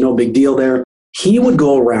 there's no big deal there. He would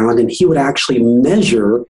go around and he would actually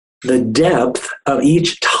measure the depth of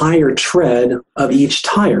each tire tread of each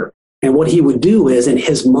tire. And what he would do is, in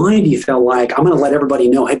his mind, he felt like, I'm going to let everybody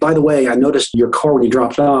know, hey, by the way, I noticed your car when you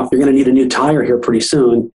dropped it off, you're going to need a new tire here pretty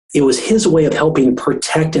soon. It was his way of helping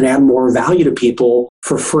protect and add more value to people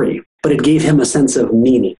for free, but it gave him a sense of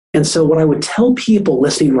meaning. And so what I would tell people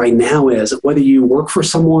listening right now is, whether you work for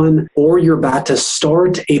someone or you're about to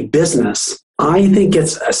start a business, I think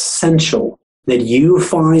it's essential that you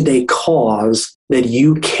find a cause that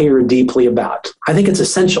you care deeply about. I think it's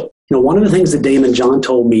essential. One of the things that Damon John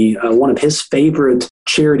told me, one of his favorite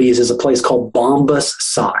charities is a place called Bombas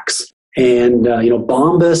Socks. And,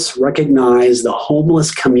 Bombas recognized the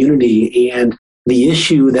homeless community and the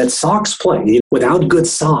issue that socks play. Without good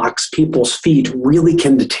socks, people's feet really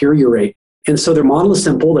can deteriorate. And so their model is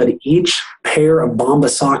simple, that each pair of Bombas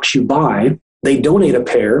socks you buy, they donate a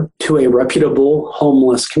pair to a reputable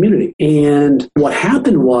homeless community. And what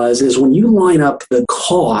happened is when you line up the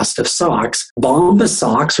cost of socks, Bombas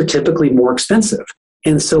socks are typically more expensive.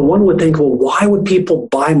 And so one would think, well, why would people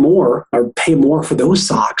buy more or pay more for those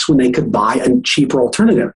socks when they could buy a cheaper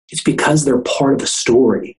alternative? It's because they're part of the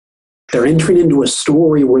story. They're entering into a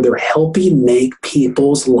story where they're helping make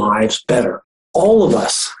people's lives better. All of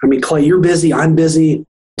us, Clay, you're busy, I'm busy.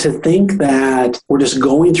 To think that we're just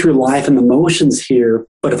going through life and the motions here,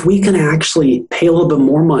 but if we can actually pay a little bit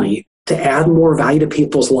more money to add more value to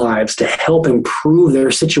people's lives, to help improve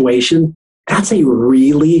their situation, that's a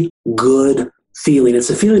really good feeling. It's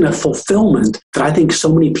a feeling of fulfillment that I think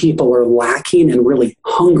so many people are lacking and really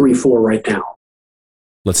hungry for right now.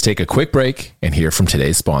 Let's take a quick break and hear from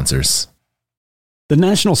today's sponsors. The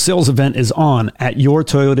national sales event is on at your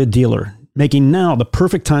Toyota dealer, making now the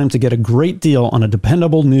perfect time to get a great deal on a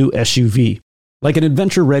dependable new SUV. Like an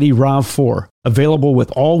adventure-ready RAV4, available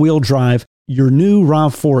with all-wheel drive, your new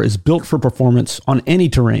RAV4 is built for performance on any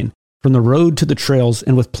terrain, from the road to the trails,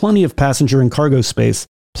 and with plenty of passenger and cargo space,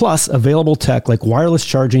 plus available tech like wireless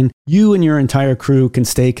charging, you and your entire crew can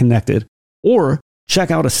stay connected. Or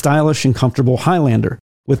check out a stylish and comfortable Highlander,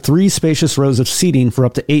 with 3 spacious rows of seating for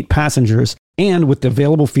up to 8 passengers, and with the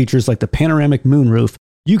available features like the panoramic moonroof,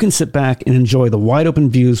 you can sit back and enjoy the wide open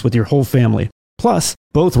views with your whole family. Plus,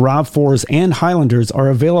 both RAV4s and Highlanders are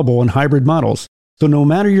available in hybrid models, so no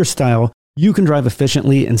matter your style, you can drive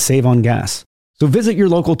efficiently and save on gas. So visit your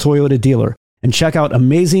local Toyota dealer and check out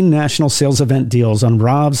amazing national sales event deals on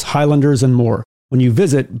RAVs, Highlanders, and more when you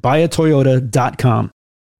visit buyatoyota.com.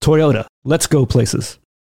 Toyota, let's go places.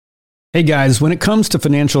 Hey guys, when it comes to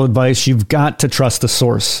financial advice, you've got to trust the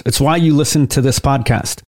source. It's why you listen to this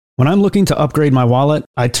podcast. When I'm looking to upgrade my wallet,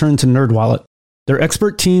 I turn to NerdWallet. Their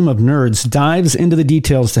expert team of nerds dives into the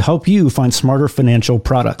details to help you find smarter financial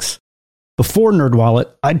products. Before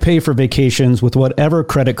NerdWallet, I'd pay for vacations with whatever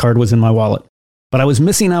credit card was in my wallet. But I was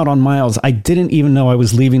missing out on miles I didn't even know I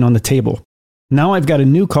was leaving on the table. Now I've got a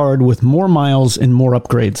new card with more miles and more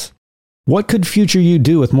upgrades. What could future you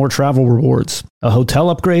do with more travel rewards? A hotel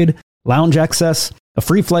upgrade? Lounge access? A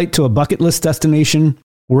free flight to a bucket list destination?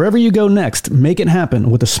 Wherever you go next, make it happen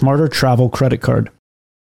with a smarter travel credit card.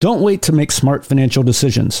 Don't wait to make smart financial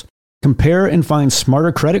decisions. Compare and find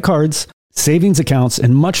smarter credit cards, savings accounts,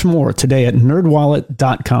 and much more today at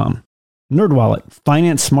nerdwallet.com. NerdWallet,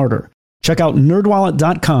 finance smarter. Check out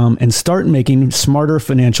nerdwallet.com and start making smarter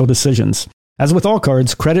financial decisions. As with all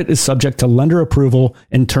cards, credit is subject to lender approval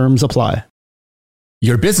and terms apply.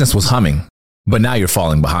 Your business was humming, but now you're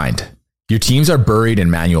falling behind. Your teams are buried in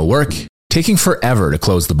manual work, taking forever to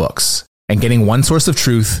close the books. And getting one source of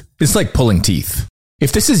truth is like pulling teeth.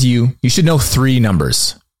 If this is you, you should know 3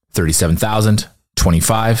 numbers: 37,000,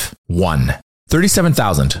 25, 1.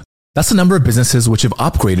 37,000. That's the number of businesses which have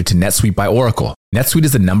upgraded to NetSuite by Oracle. NetSuite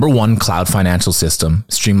is the #1 cloud financial system,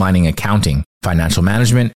 streamlining accounting, financial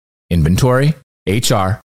management, inventory,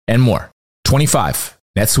 HR, and more. 25.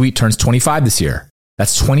 NetSuite turns 25 this year.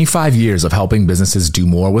 That's 25 years of helping businesses do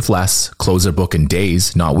more with less, close their book in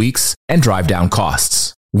days, not weeks, and drive down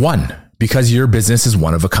costs. 1. Because your business is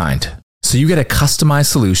one of a kind. So you get a customized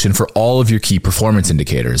solution for all of your key performance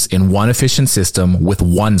indicators in one efficient system with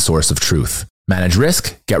one source of truth. Manage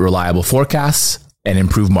risk, get reliable forecasts, and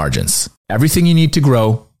improve margins. Everything you need to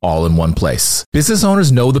grow, all in one place. Business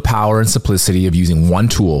owners know the power and simplicity of using one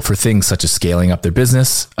tool for things such as scaling up their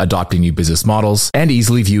business, adopting new business models, and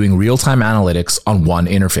easily viewing real-time analytics on one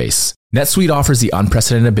interface. NetSuite offers the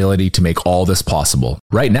unprecedented ability to make all this possible.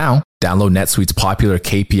 Right now, download NetSuite's popular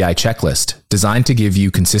KPI checklist, designed to give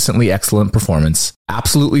you consistently excellent performance,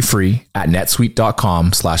 absolutely free at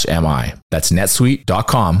netsuite.com/mi. That's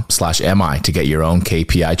netsuite.com/mi to get your own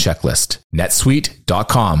KPI checklist.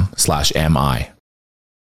 netsuite.com/mi.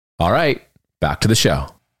 All right, back to the show.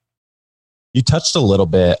 You touched a little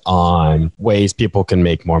bit on ways people can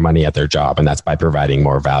make more money at their job, and that's by providing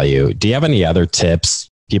more value. Do you have any other tips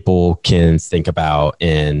people can think about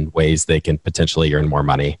in ways they can potentially earn more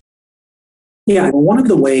money? Yeah, one of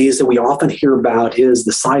the ways that we often hear about is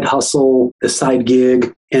the side hustle, the side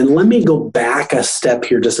gig. And let me go back a step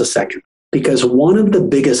here just a second, because one of the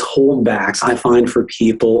biggest holdbacks I find for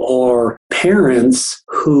people are parents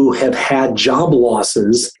who have had job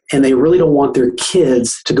losses and they really don't want their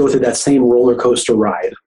kids to go through that same roller coaster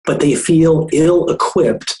ride, but they feel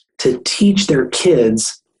ill-equipped to teach their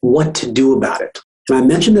kids what to do about it. And I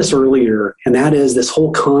mentioned this earlier, and that is this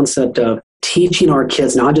whole concept of teaching our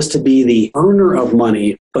kids not just to be the earner of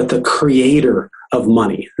money, but the creator of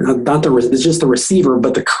money. Not just the receiver,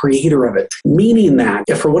 but the creator of it. Meaning that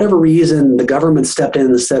if for whatever reason the government stepped in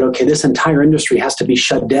and said, okay, this entire industry has to be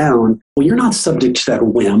shut down, well, you're not subject to that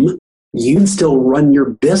whim. You can still run your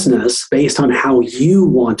business based on how you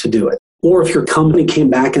want to do it. Or if your company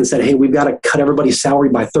came back and said, hey, we've got to cut everybody's salary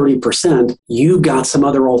by 30%, you got some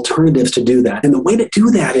other alternatives to do that. And the way to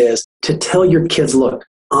do that is to tell your kids, look,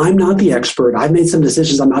 I'm not the expert. I've made some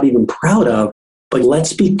decisions I'm not even proud of, but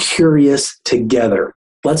let's be curious together.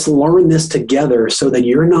 Let's learn this together so that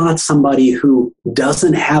you're not somebody who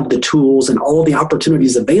doesn't have the tools and all the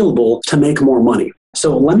opportunities available to make more money.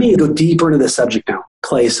 So let me go deeper into this subject now,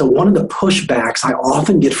 Clay. So one of the pushbacks I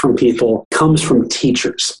often get from people comes from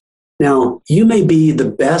teachers. Now, you may be the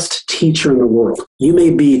best teacher in the world. You may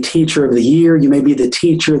be teacher of the year. You may be the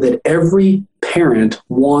teacher that every parent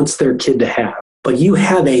wants their kid to have. But you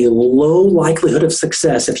have a low likelihood of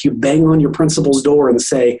success if you bang on your principal's door and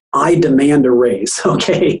say, I demand a raise,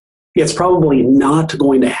 okay? It's probably not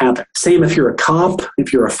going to happen. Same if you're a cop,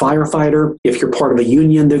 if you're a firefighter, if you're part of a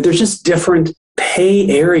union. There's just different pay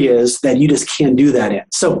areas that you just can't do that in.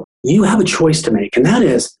 So you have a choice to make, and that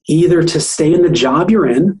is either to stay in the job you're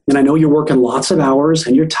in, and I know you're working lots of hours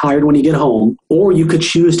and you're tired when you get home, or you could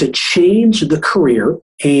choose to change the career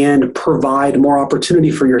and provide more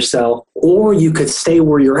opportunity for yourself, or you could stay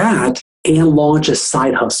where you're at and launch a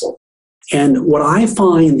side hustle. And what I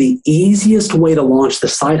find the easiest way to launch the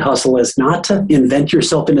side hustle is not to invent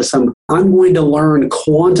yourself into some, I'm going to learn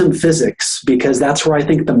quantum physics because that's where I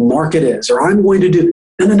think the market is, or I'm going to do,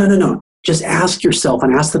 no. Just ask yourself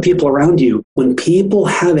and ask the people around you, when people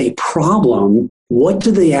have a problem, what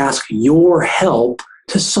do they ask your help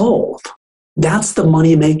to solve? That's the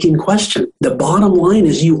money-making question. The bottom line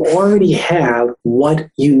is you already have what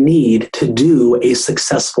you need to do a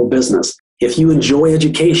successful business. If you enjoy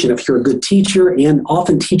education, if you're a good teacher, and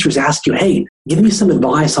often teachers ask you, hey, give me some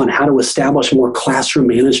advice on how to establish more classroom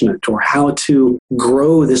management or how to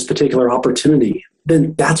grow this particular opportunity,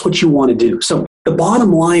 then that's what you want to do. So the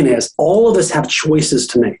bottom line is all of us have choices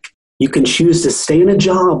to make. You can choose to stay in a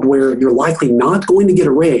job where you're likely not going to get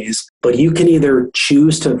a raise, but you can either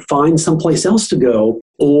choose to find someplace else to go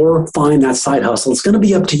or find that side hustle. It's going to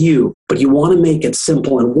be up to you, but you want to make it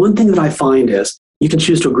simple. And one thing that I find is, you can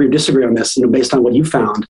choose to agree or disagree on this, based on what you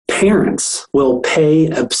found. Parents will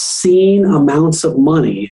pay obscene amounts of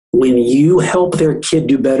money when you help their kid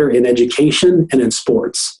do better in education and in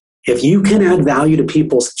sports, if you can add value to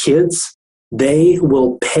people's kids, they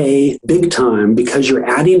will pay big time because you're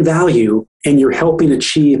adding value and you're helping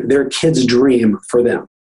achieve their kid's dream for them.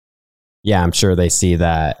 Yeah, I'm sure they see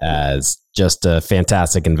that as just a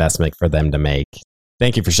fantastic investment for them to make.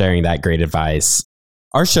 Thank you for sharing that great advice.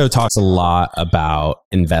 Our show talks a lot about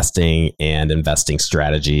investing and investing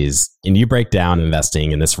strategies, and you break down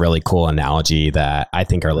investing in this really cool analogy that I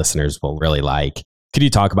think our listeners will really like. Could you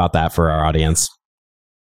talk about that for our audience?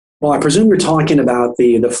 Well, I presume you're talking about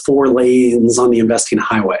the 4 lanes on the investing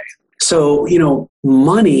highway. So,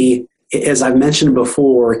 money, as I've mentioned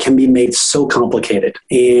before, can be made so complicated.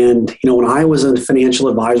 And, when I was a financial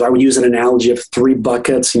advisor, I would use an analogy of 3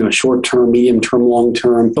 buckets, short term, medium term, long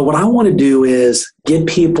term. But what I want to do is get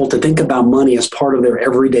people to think about money as part of their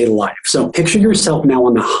everyday life. So picture yourself now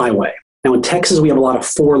on the highway. Now in Texas, we have a lot of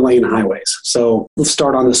 4-lane highways. So let's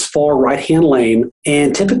start on this far right-hand lane.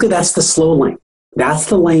 And typically that's the slow lane. That's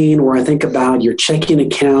the lane where I think about your checking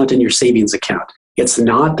account and your savings account. It's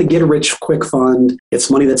not the get-rich-quick fund.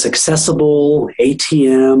 It's money that's accessible,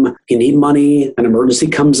 ATM. You need money, an emergency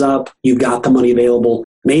comes up, you've got the money available.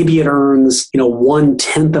 Maybe it earns,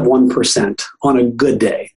 0.1% on a good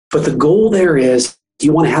day. But the goal there is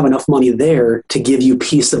you want to have enough money there to give you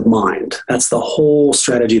peace of mind. That's the whole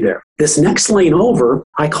strategy there. This next lane over,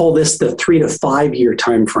 I call this the 3 to 5 year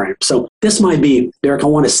time frame. So this might be, Derrick, I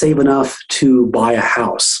want to save enough to buy a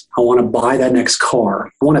house. I want to buy that next car.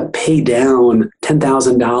 I want to pay down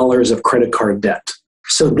 $10,000 of credit card debt.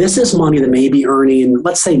 So this is money that may be earning,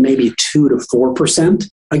 let's say maybe 2 to 4%.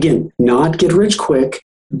 Again, not get rich quick,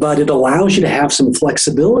 but it allows you to have some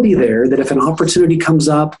flexibility there that if an opportunity comes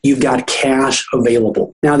up, you've got cash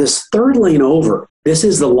available. Now, this third lane over, this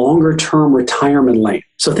is the longer term retirement lane.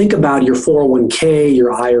 So think about your 401k,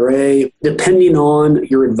 your IRA, depending on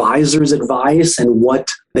your advisor's advice and what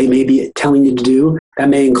they may be telling you to do. That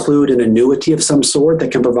may include an annuity of some sort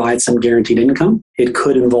that can provide some guaranteed income. It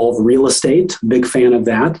could involve real estate, big fan of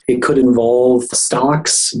that. It could involve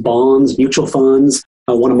stocks, bonds, mutual funds.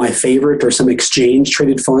 One of my favorite are some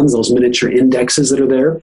exchange-traded funds, those miniature indexes that are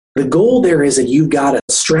there. The goal there is that you've got a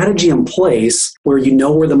strategy in place where you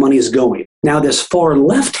know where the money is going. Now, this far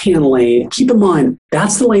left-hand lane, keep in mind,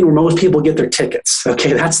 that's the lane where most people get their tickets.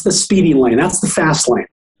 Okay, that's the speeding lane. That's the fast lane.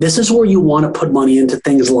 This is where you want to put money into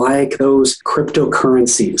things like those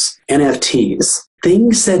cryptocurrencies, NFTs,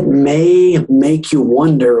 things that may make you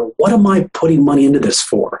wonder, what am I putting money into this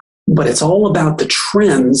for? But it's all about the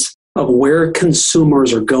trends of where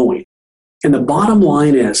consumers are going. And the bottom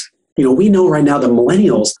line is, we know right now the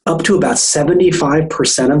millennials, up to about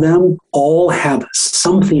 75% of them all have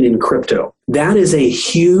something in crypto. That is a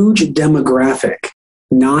huge demographic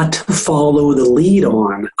not to follow the lead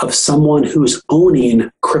on of someone who's owning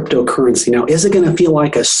cryptocurrency. Now, is it going to feel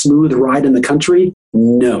like a smooth ride in the country?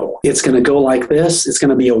 No. It's going to go like this. It's going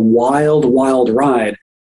to be a wild, wild ride.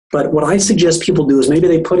 But what I suggest people do is maybe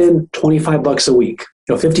they put in $25 a week,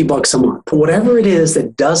 $50 a month, whatever it is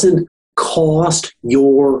that doesn't cost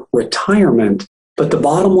your retirement. But the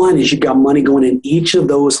bottom line is you've got money going in each of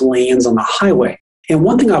those lanes on the highway. And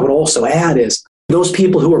one thing I would also add is those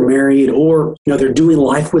people who are married or they're doing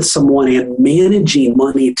life with someone and managing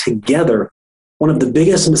money together. One of the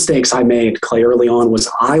biggest mistakes I made, Clay, early on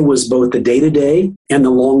was I was both the day-to-day and the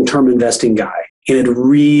long-term investing guy. And it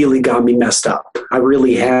really got me messed up. I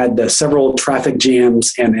really had several traffic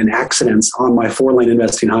jams and accidents on my 4-lane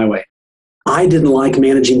investing highway. I didn't like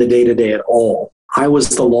managing the day-to-day at all. I was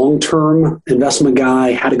the long-term investment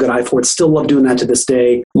guy, had a good eye for it, still love doing that to this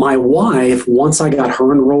day. My wife, once I got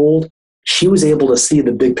her enrolled, she was able to see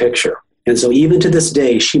the big picture. And so even to this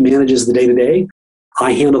day, she manages the day-to-day.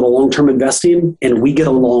 I handle the long-term investing, and we get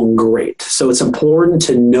along great. So it's important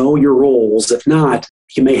to know your roles. If not,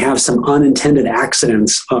 you may have some unintended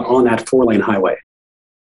accidents on that 4-lane highway.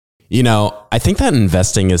 I think that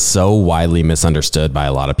investing is so widely misunderstood by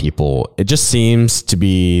a lot of people. It just seems to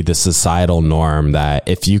be the societal norm that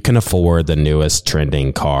if you can afford the newest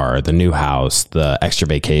trending car, the new house, the extra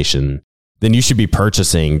vacation, then you should be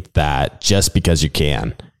purchasing that just because you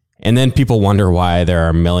can. And then people wonder why there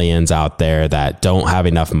are millions out there that don't have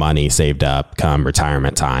enough money saved up come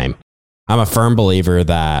retirement time. I'm a firm believer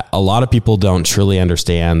that a lot of people don't truly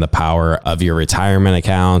understand the power of your retirement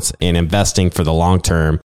accounts and investing for the long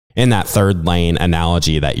term in that 3rd lane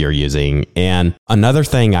analogy that you're using. And another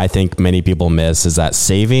thing I think many people miss is that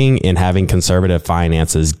saving and having conservative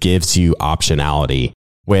finances gives you optionality.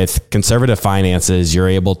 With conservative finances, you're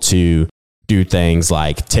able to do things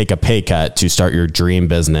like take a pay cut to start your dream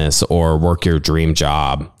business or work your dream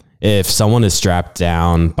job. If someone is strapped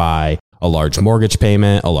down by a large mortgage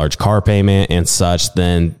payment, a large car payment, and such,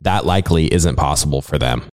 then that likely isn't possible for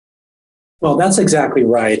them. Well, that's exactly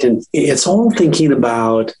right. And it's all thinking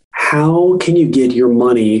about how can you get your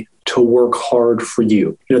money to work hard for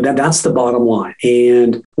you? That's the bottom line.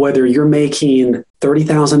 And whether you're making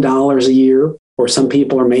 $30,000 a year, or some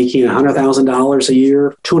people are making $100,000 a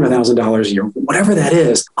year, $200,000 a year, whatever that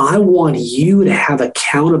is, I want you to have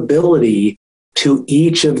accountability to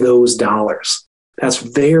each of those dollars. That's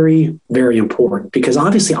very, very important because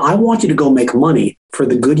obviously I want you to go make money for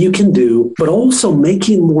the good you can do, but also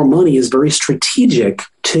making more money is very strategic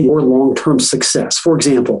to your long-term success. For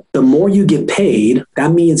example, the more you get paid,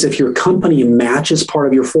 that means if your company matches part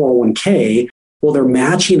of your 401k, well, they're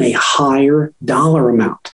matching a higher dollar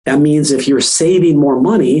amount. That means if you're saving more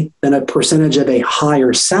money, then a percentage of a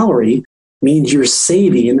higher salary means you're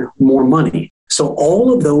saving more money. So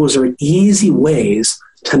all of those are easy ways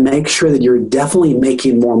to make sure that you're definitely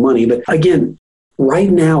making more money. But again, right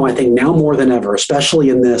now, I think now more than ever, especially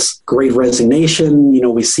in this great resignation,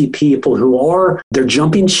 we see people they're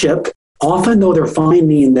jumping ship. Often though, they're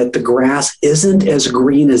finding that the grass isn't as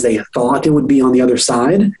green as they thought it would be on the other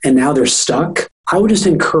side, and now they're stuck. I would just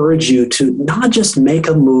encourage you to not just make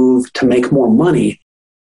a move to make more money,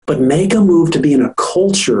 but make a move to be in a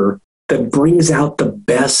culture that brings out the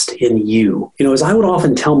best in you. As I would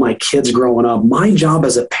often tell my kids growing up, my job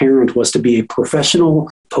as a parent was to be a professional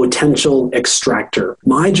potential extractor.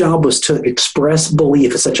 My job was to express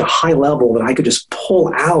belief at such a high level that I could just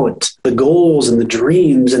pull out the goals and the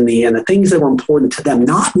dreams and the things that were important to them,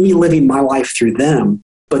 not me living my life through them,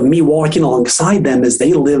 but me walking alongside them as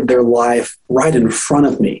they live their life right in front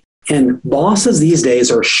of me. And bosses these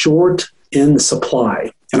days are short in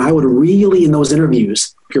supply. And I would really, in those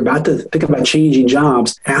interviews, if you're about to think about changing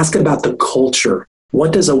jobs, ask about the culture.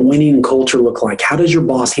 What does a winning culture look like? How does your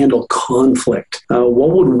boss handle conflict?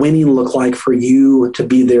 What would winning look like for you to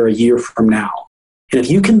be there a year from now? And if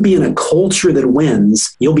you can be in a culture that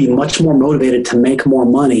wins, you'll be much more motivated to make more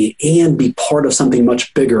money and be part of something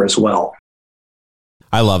much bigger as well.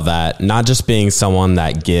 I love that. Not just being someone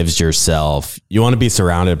that gives yourself, you want to be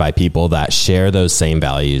surrounded by people that share those same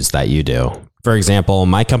values that you do. For example,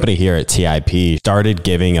 my company here at TIP started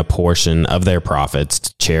giving a portion of their profits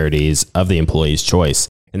to charities of the employee's choice.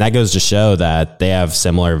 And that goes to show that they have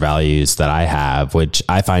similar values that I have, which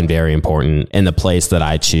I find very important in the place that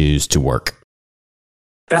I choose to work.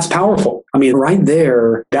 That's powerful. I mean, right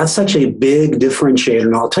there, that's such a big differentiator.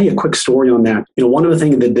 And I'll tell you a quick story on that. One of the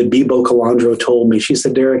things that Bibo Calandro told me, she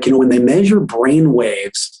said, Derrick, when they measure brain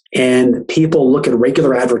waves and people look at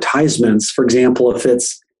regular advertisements, for example, if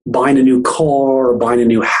it's buying a new car or buying a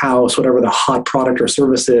new house, whatever the hot product or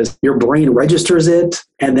service is, your brain registers it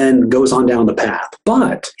and then goes on down the path.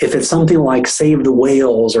 But if it's something like save the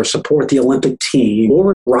whales or support the Olympic team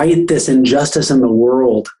or right this injustice in the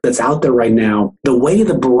world that's out there right now, the way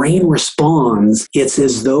the brain responds, it's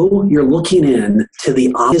as though you're looking in to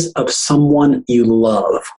the eyes of someone you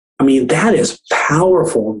love. I mean, that is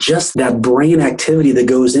powerful. Just that brain activity that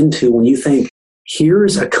goes into when you think,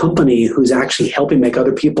 here's a company who's actually helping make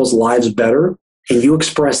other people's lives better, and you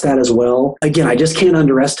express that as well. Again, I just can't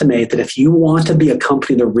underestimate that if you want to be a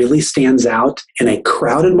company that really stands out in a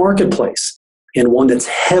crowded marketplace and one that's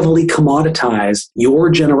heavily commoditized, your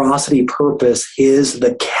generosity purpose is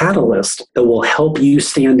the catalyst that will help you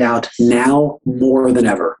stand out now more than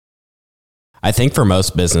ever. I think for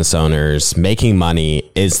most business owners, making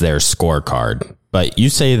money is their scorecard. But you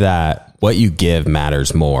say that what you give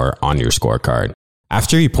matters more on your scorecard.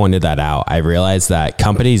 After you pointed that out, I realized that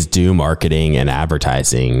companies do marketing and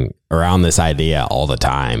advertising around this idea all the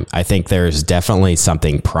time. I think there's definitely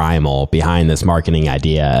something primal behind this marketing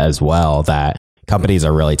idea as well that companies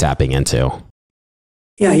are really tapping into.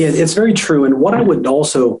 Yeah, it's very true. And what I would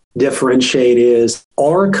also differentiate is,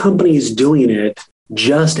 are companies doing it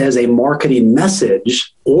just as a marketing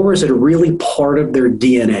message, or is it really part of their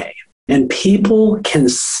DNA? And people can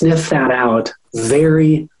sniff that out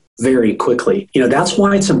very, very quickly. That's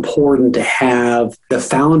why it's important to have the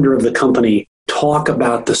founder of the company talk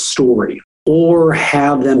about the story, or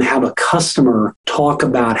have them have a customer talk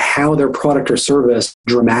about how their product or service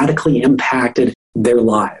dramatically impacted their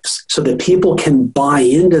lives, so that people can buy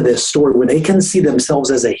into this story where they can see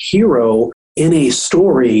themselves as a hero in a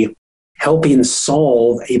story helping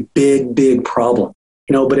solve a big, big problem.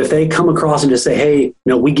 But if they come across and just say, hey,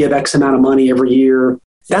 we give X amount of money every year,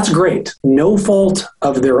 that's great. No fault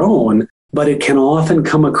of their own, but it can often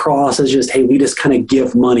come across as just, hey, we just kind of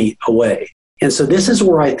give money away. And so this is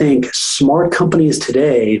where I think smart companies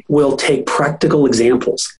today will take practical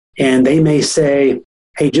examples. And they may say,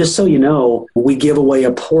 hey, just so you know, we give away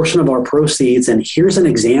a portion of our proceeds, and here's an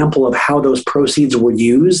example of how those proceeds were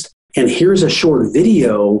used. And here's a short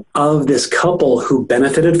video of this couple who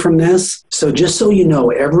benefited from this. So just so you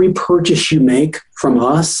know, every purchase you make from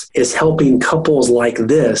us is helping couples like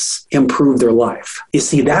this improve their life. You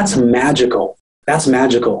see, that's magical. That's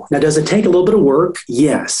magical. Now, does it take a little bit of work?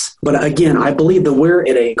 Yes. But again, I believe that we're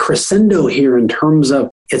at a crescendo here in terms of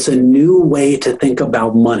it's a new way to think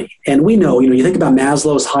about money. And we know, you think about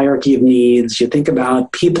Maslow's hierarchy of needs, you think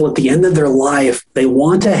about people at the end of their life, they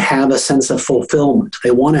want to have a sense of fulfillment.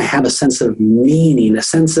 They want to have a sense of meaning, a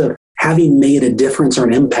sense of having made a difference or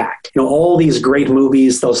an impact. All these great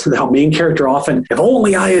movies, the main character often, if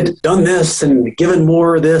only I had done this and given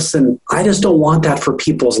more of this, and I just don't want that for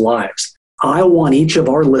people's lives. I want each of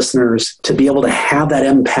our listeners to be able to have that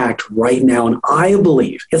impact right now. And I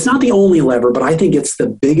believe it's not the only lever, but I think it's the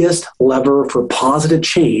biggest lever for positive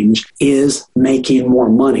change is making more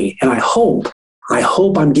money. And I hope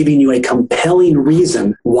I'm giving you a compelling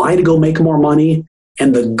reason why to go make more money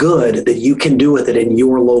and the good that you can do with it in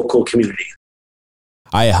your local community.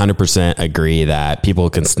 I 100% agree that people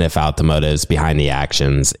can sniff out the motives behind the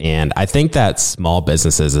actions. And I think that small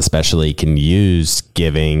businesses especially can use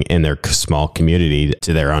giving in their small community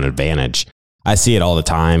to their own advantage. I see it all the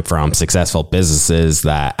time from successful businesses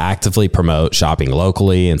that actively promote shopping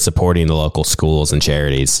locally and supporting the local schools and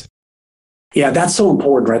charities. Yeah, that's so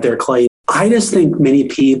important right there, Clay. I just think many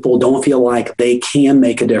people don't feel like they can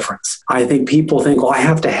make a difference. I think people think, well, I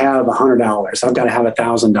have to have $100. I've got to have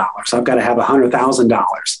 $1,000. I've got to have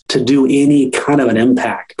 $100,000 to do any kind of an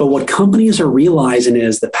impact. But what companies are realizing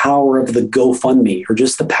is the power of the GoFundMe or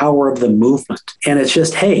just the power of the movement. And it's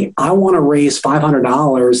just, hey, I want to raise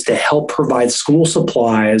 $500 to help provide school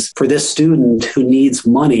supplies for this student who needs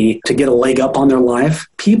money to get a leg up on their life.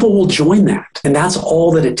 People will join that. And that's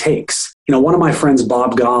all that it takes. One of my friends,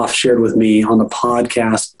 Bob Goff, shared with me on the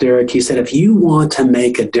podcast, Derrick, he said, if you want to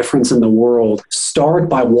make a difference in the world, start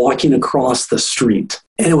by walking across the street.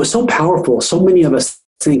 And it was so powerful. So many of us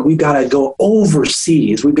think we've got to go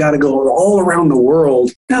overseas. We've got to go all around the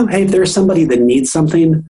world. Now, hey, if there's somebody that needs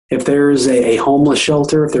something, if there's a homeless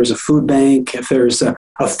shelter, if there's a food bank, if there's a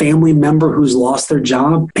family member who's lost their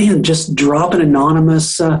job, man, just drop an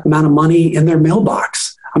anonymous amount of money in their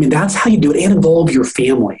mailbox. I mean, that's how you do it, and involve your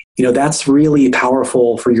family. That's really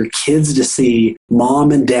powerful for your kids to see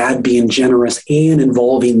mom and dad being generous and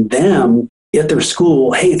involving them at their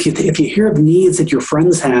school. Hey, if you hear of needs that your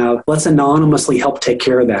friends have, let's anonymously help take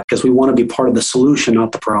care of that because we want to be part of the solution,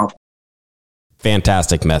 not the problem.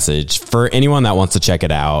 Fantastic message. For anyone that wants to check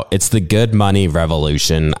it out, it's The Good Money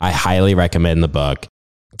Revolution. I highly recommend the book.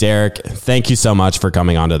 Derrick, thank you so much for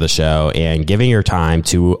coming onto the show and giving your time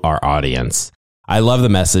to our audience. I love the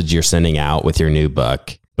message you're sending out with your new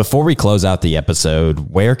book. Before we close out the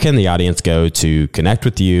episode, where can the audience go to connect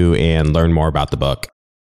with you and learn more about the book?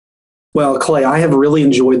 Well, Clay, I have really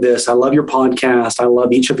enjoyed this. I love your podcast. I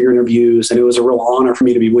love each of your interviews, and it was a real honor for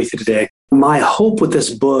me to be with you today. My hope with this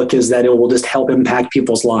book is that it will just help impact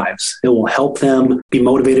people's lives. It will help them be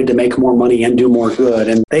motivated to make more money and do more good.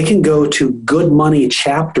 And they can go to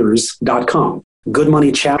goodmoneychapters.com.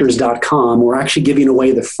 goodmoneychapters.com. We're actually giving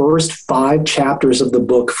away the first 5 chapters of the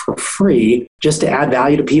book for free just to add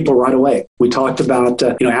value to people right away. We talked about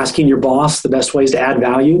asking your boss the best ways to add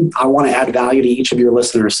value. I want to add value to each of your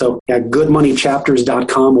listeners. So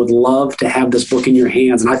goodmoneychapters.com. Would love to have this book in your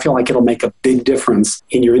hands. And I feel like it'll make a big difference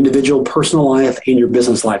in your individual personal life and your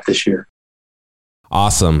business life this year.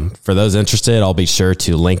 Awesome. For those interested, I'll be sure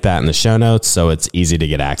to link that in the show notes so it's easy to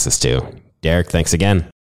get access to. Derrick, thanks again.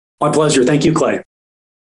 My pleasure. Thank you, Clay.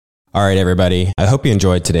 All right, everybody. I hope you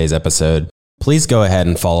enjoyed today's episode. Please go ahead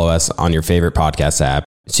and follow us on your favorite podcast app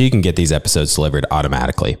so you can get these episodes delivered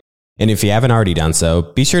automatically. And if you haven't already done so,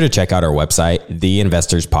 be sure to check out our website,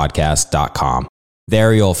 theinvestorspodcast.com.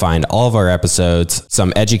 There you'll find all of our episodes,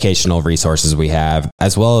 some educational resources we have,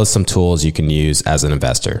 as well as some tools you can use as an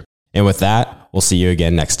investor. And with that, we'll see you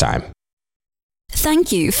again next time.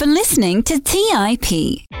 Thank you for listening to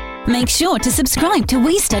TIP. Make sure to subscribe to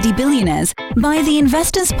We Study Billionaires by the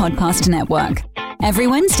Investors Podcast Network. Every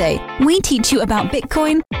Wednesday, we teach you about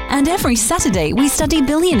Bitcoin, and every Saturday, we study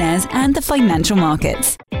billionaires and the financial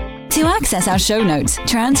markets. To access our show notes,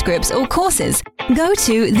 transcripts, or courses, go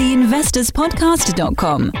to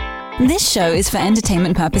theinvestorspodcast.com. This show is for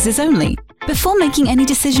entertainment purposes only. Before making any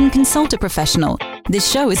decision, consult a professional.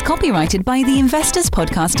 This show is copyrighted by the Investors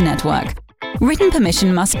Podcast Network. Written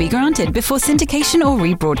permission must be granted before syndication or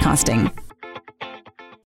rebroadcasting.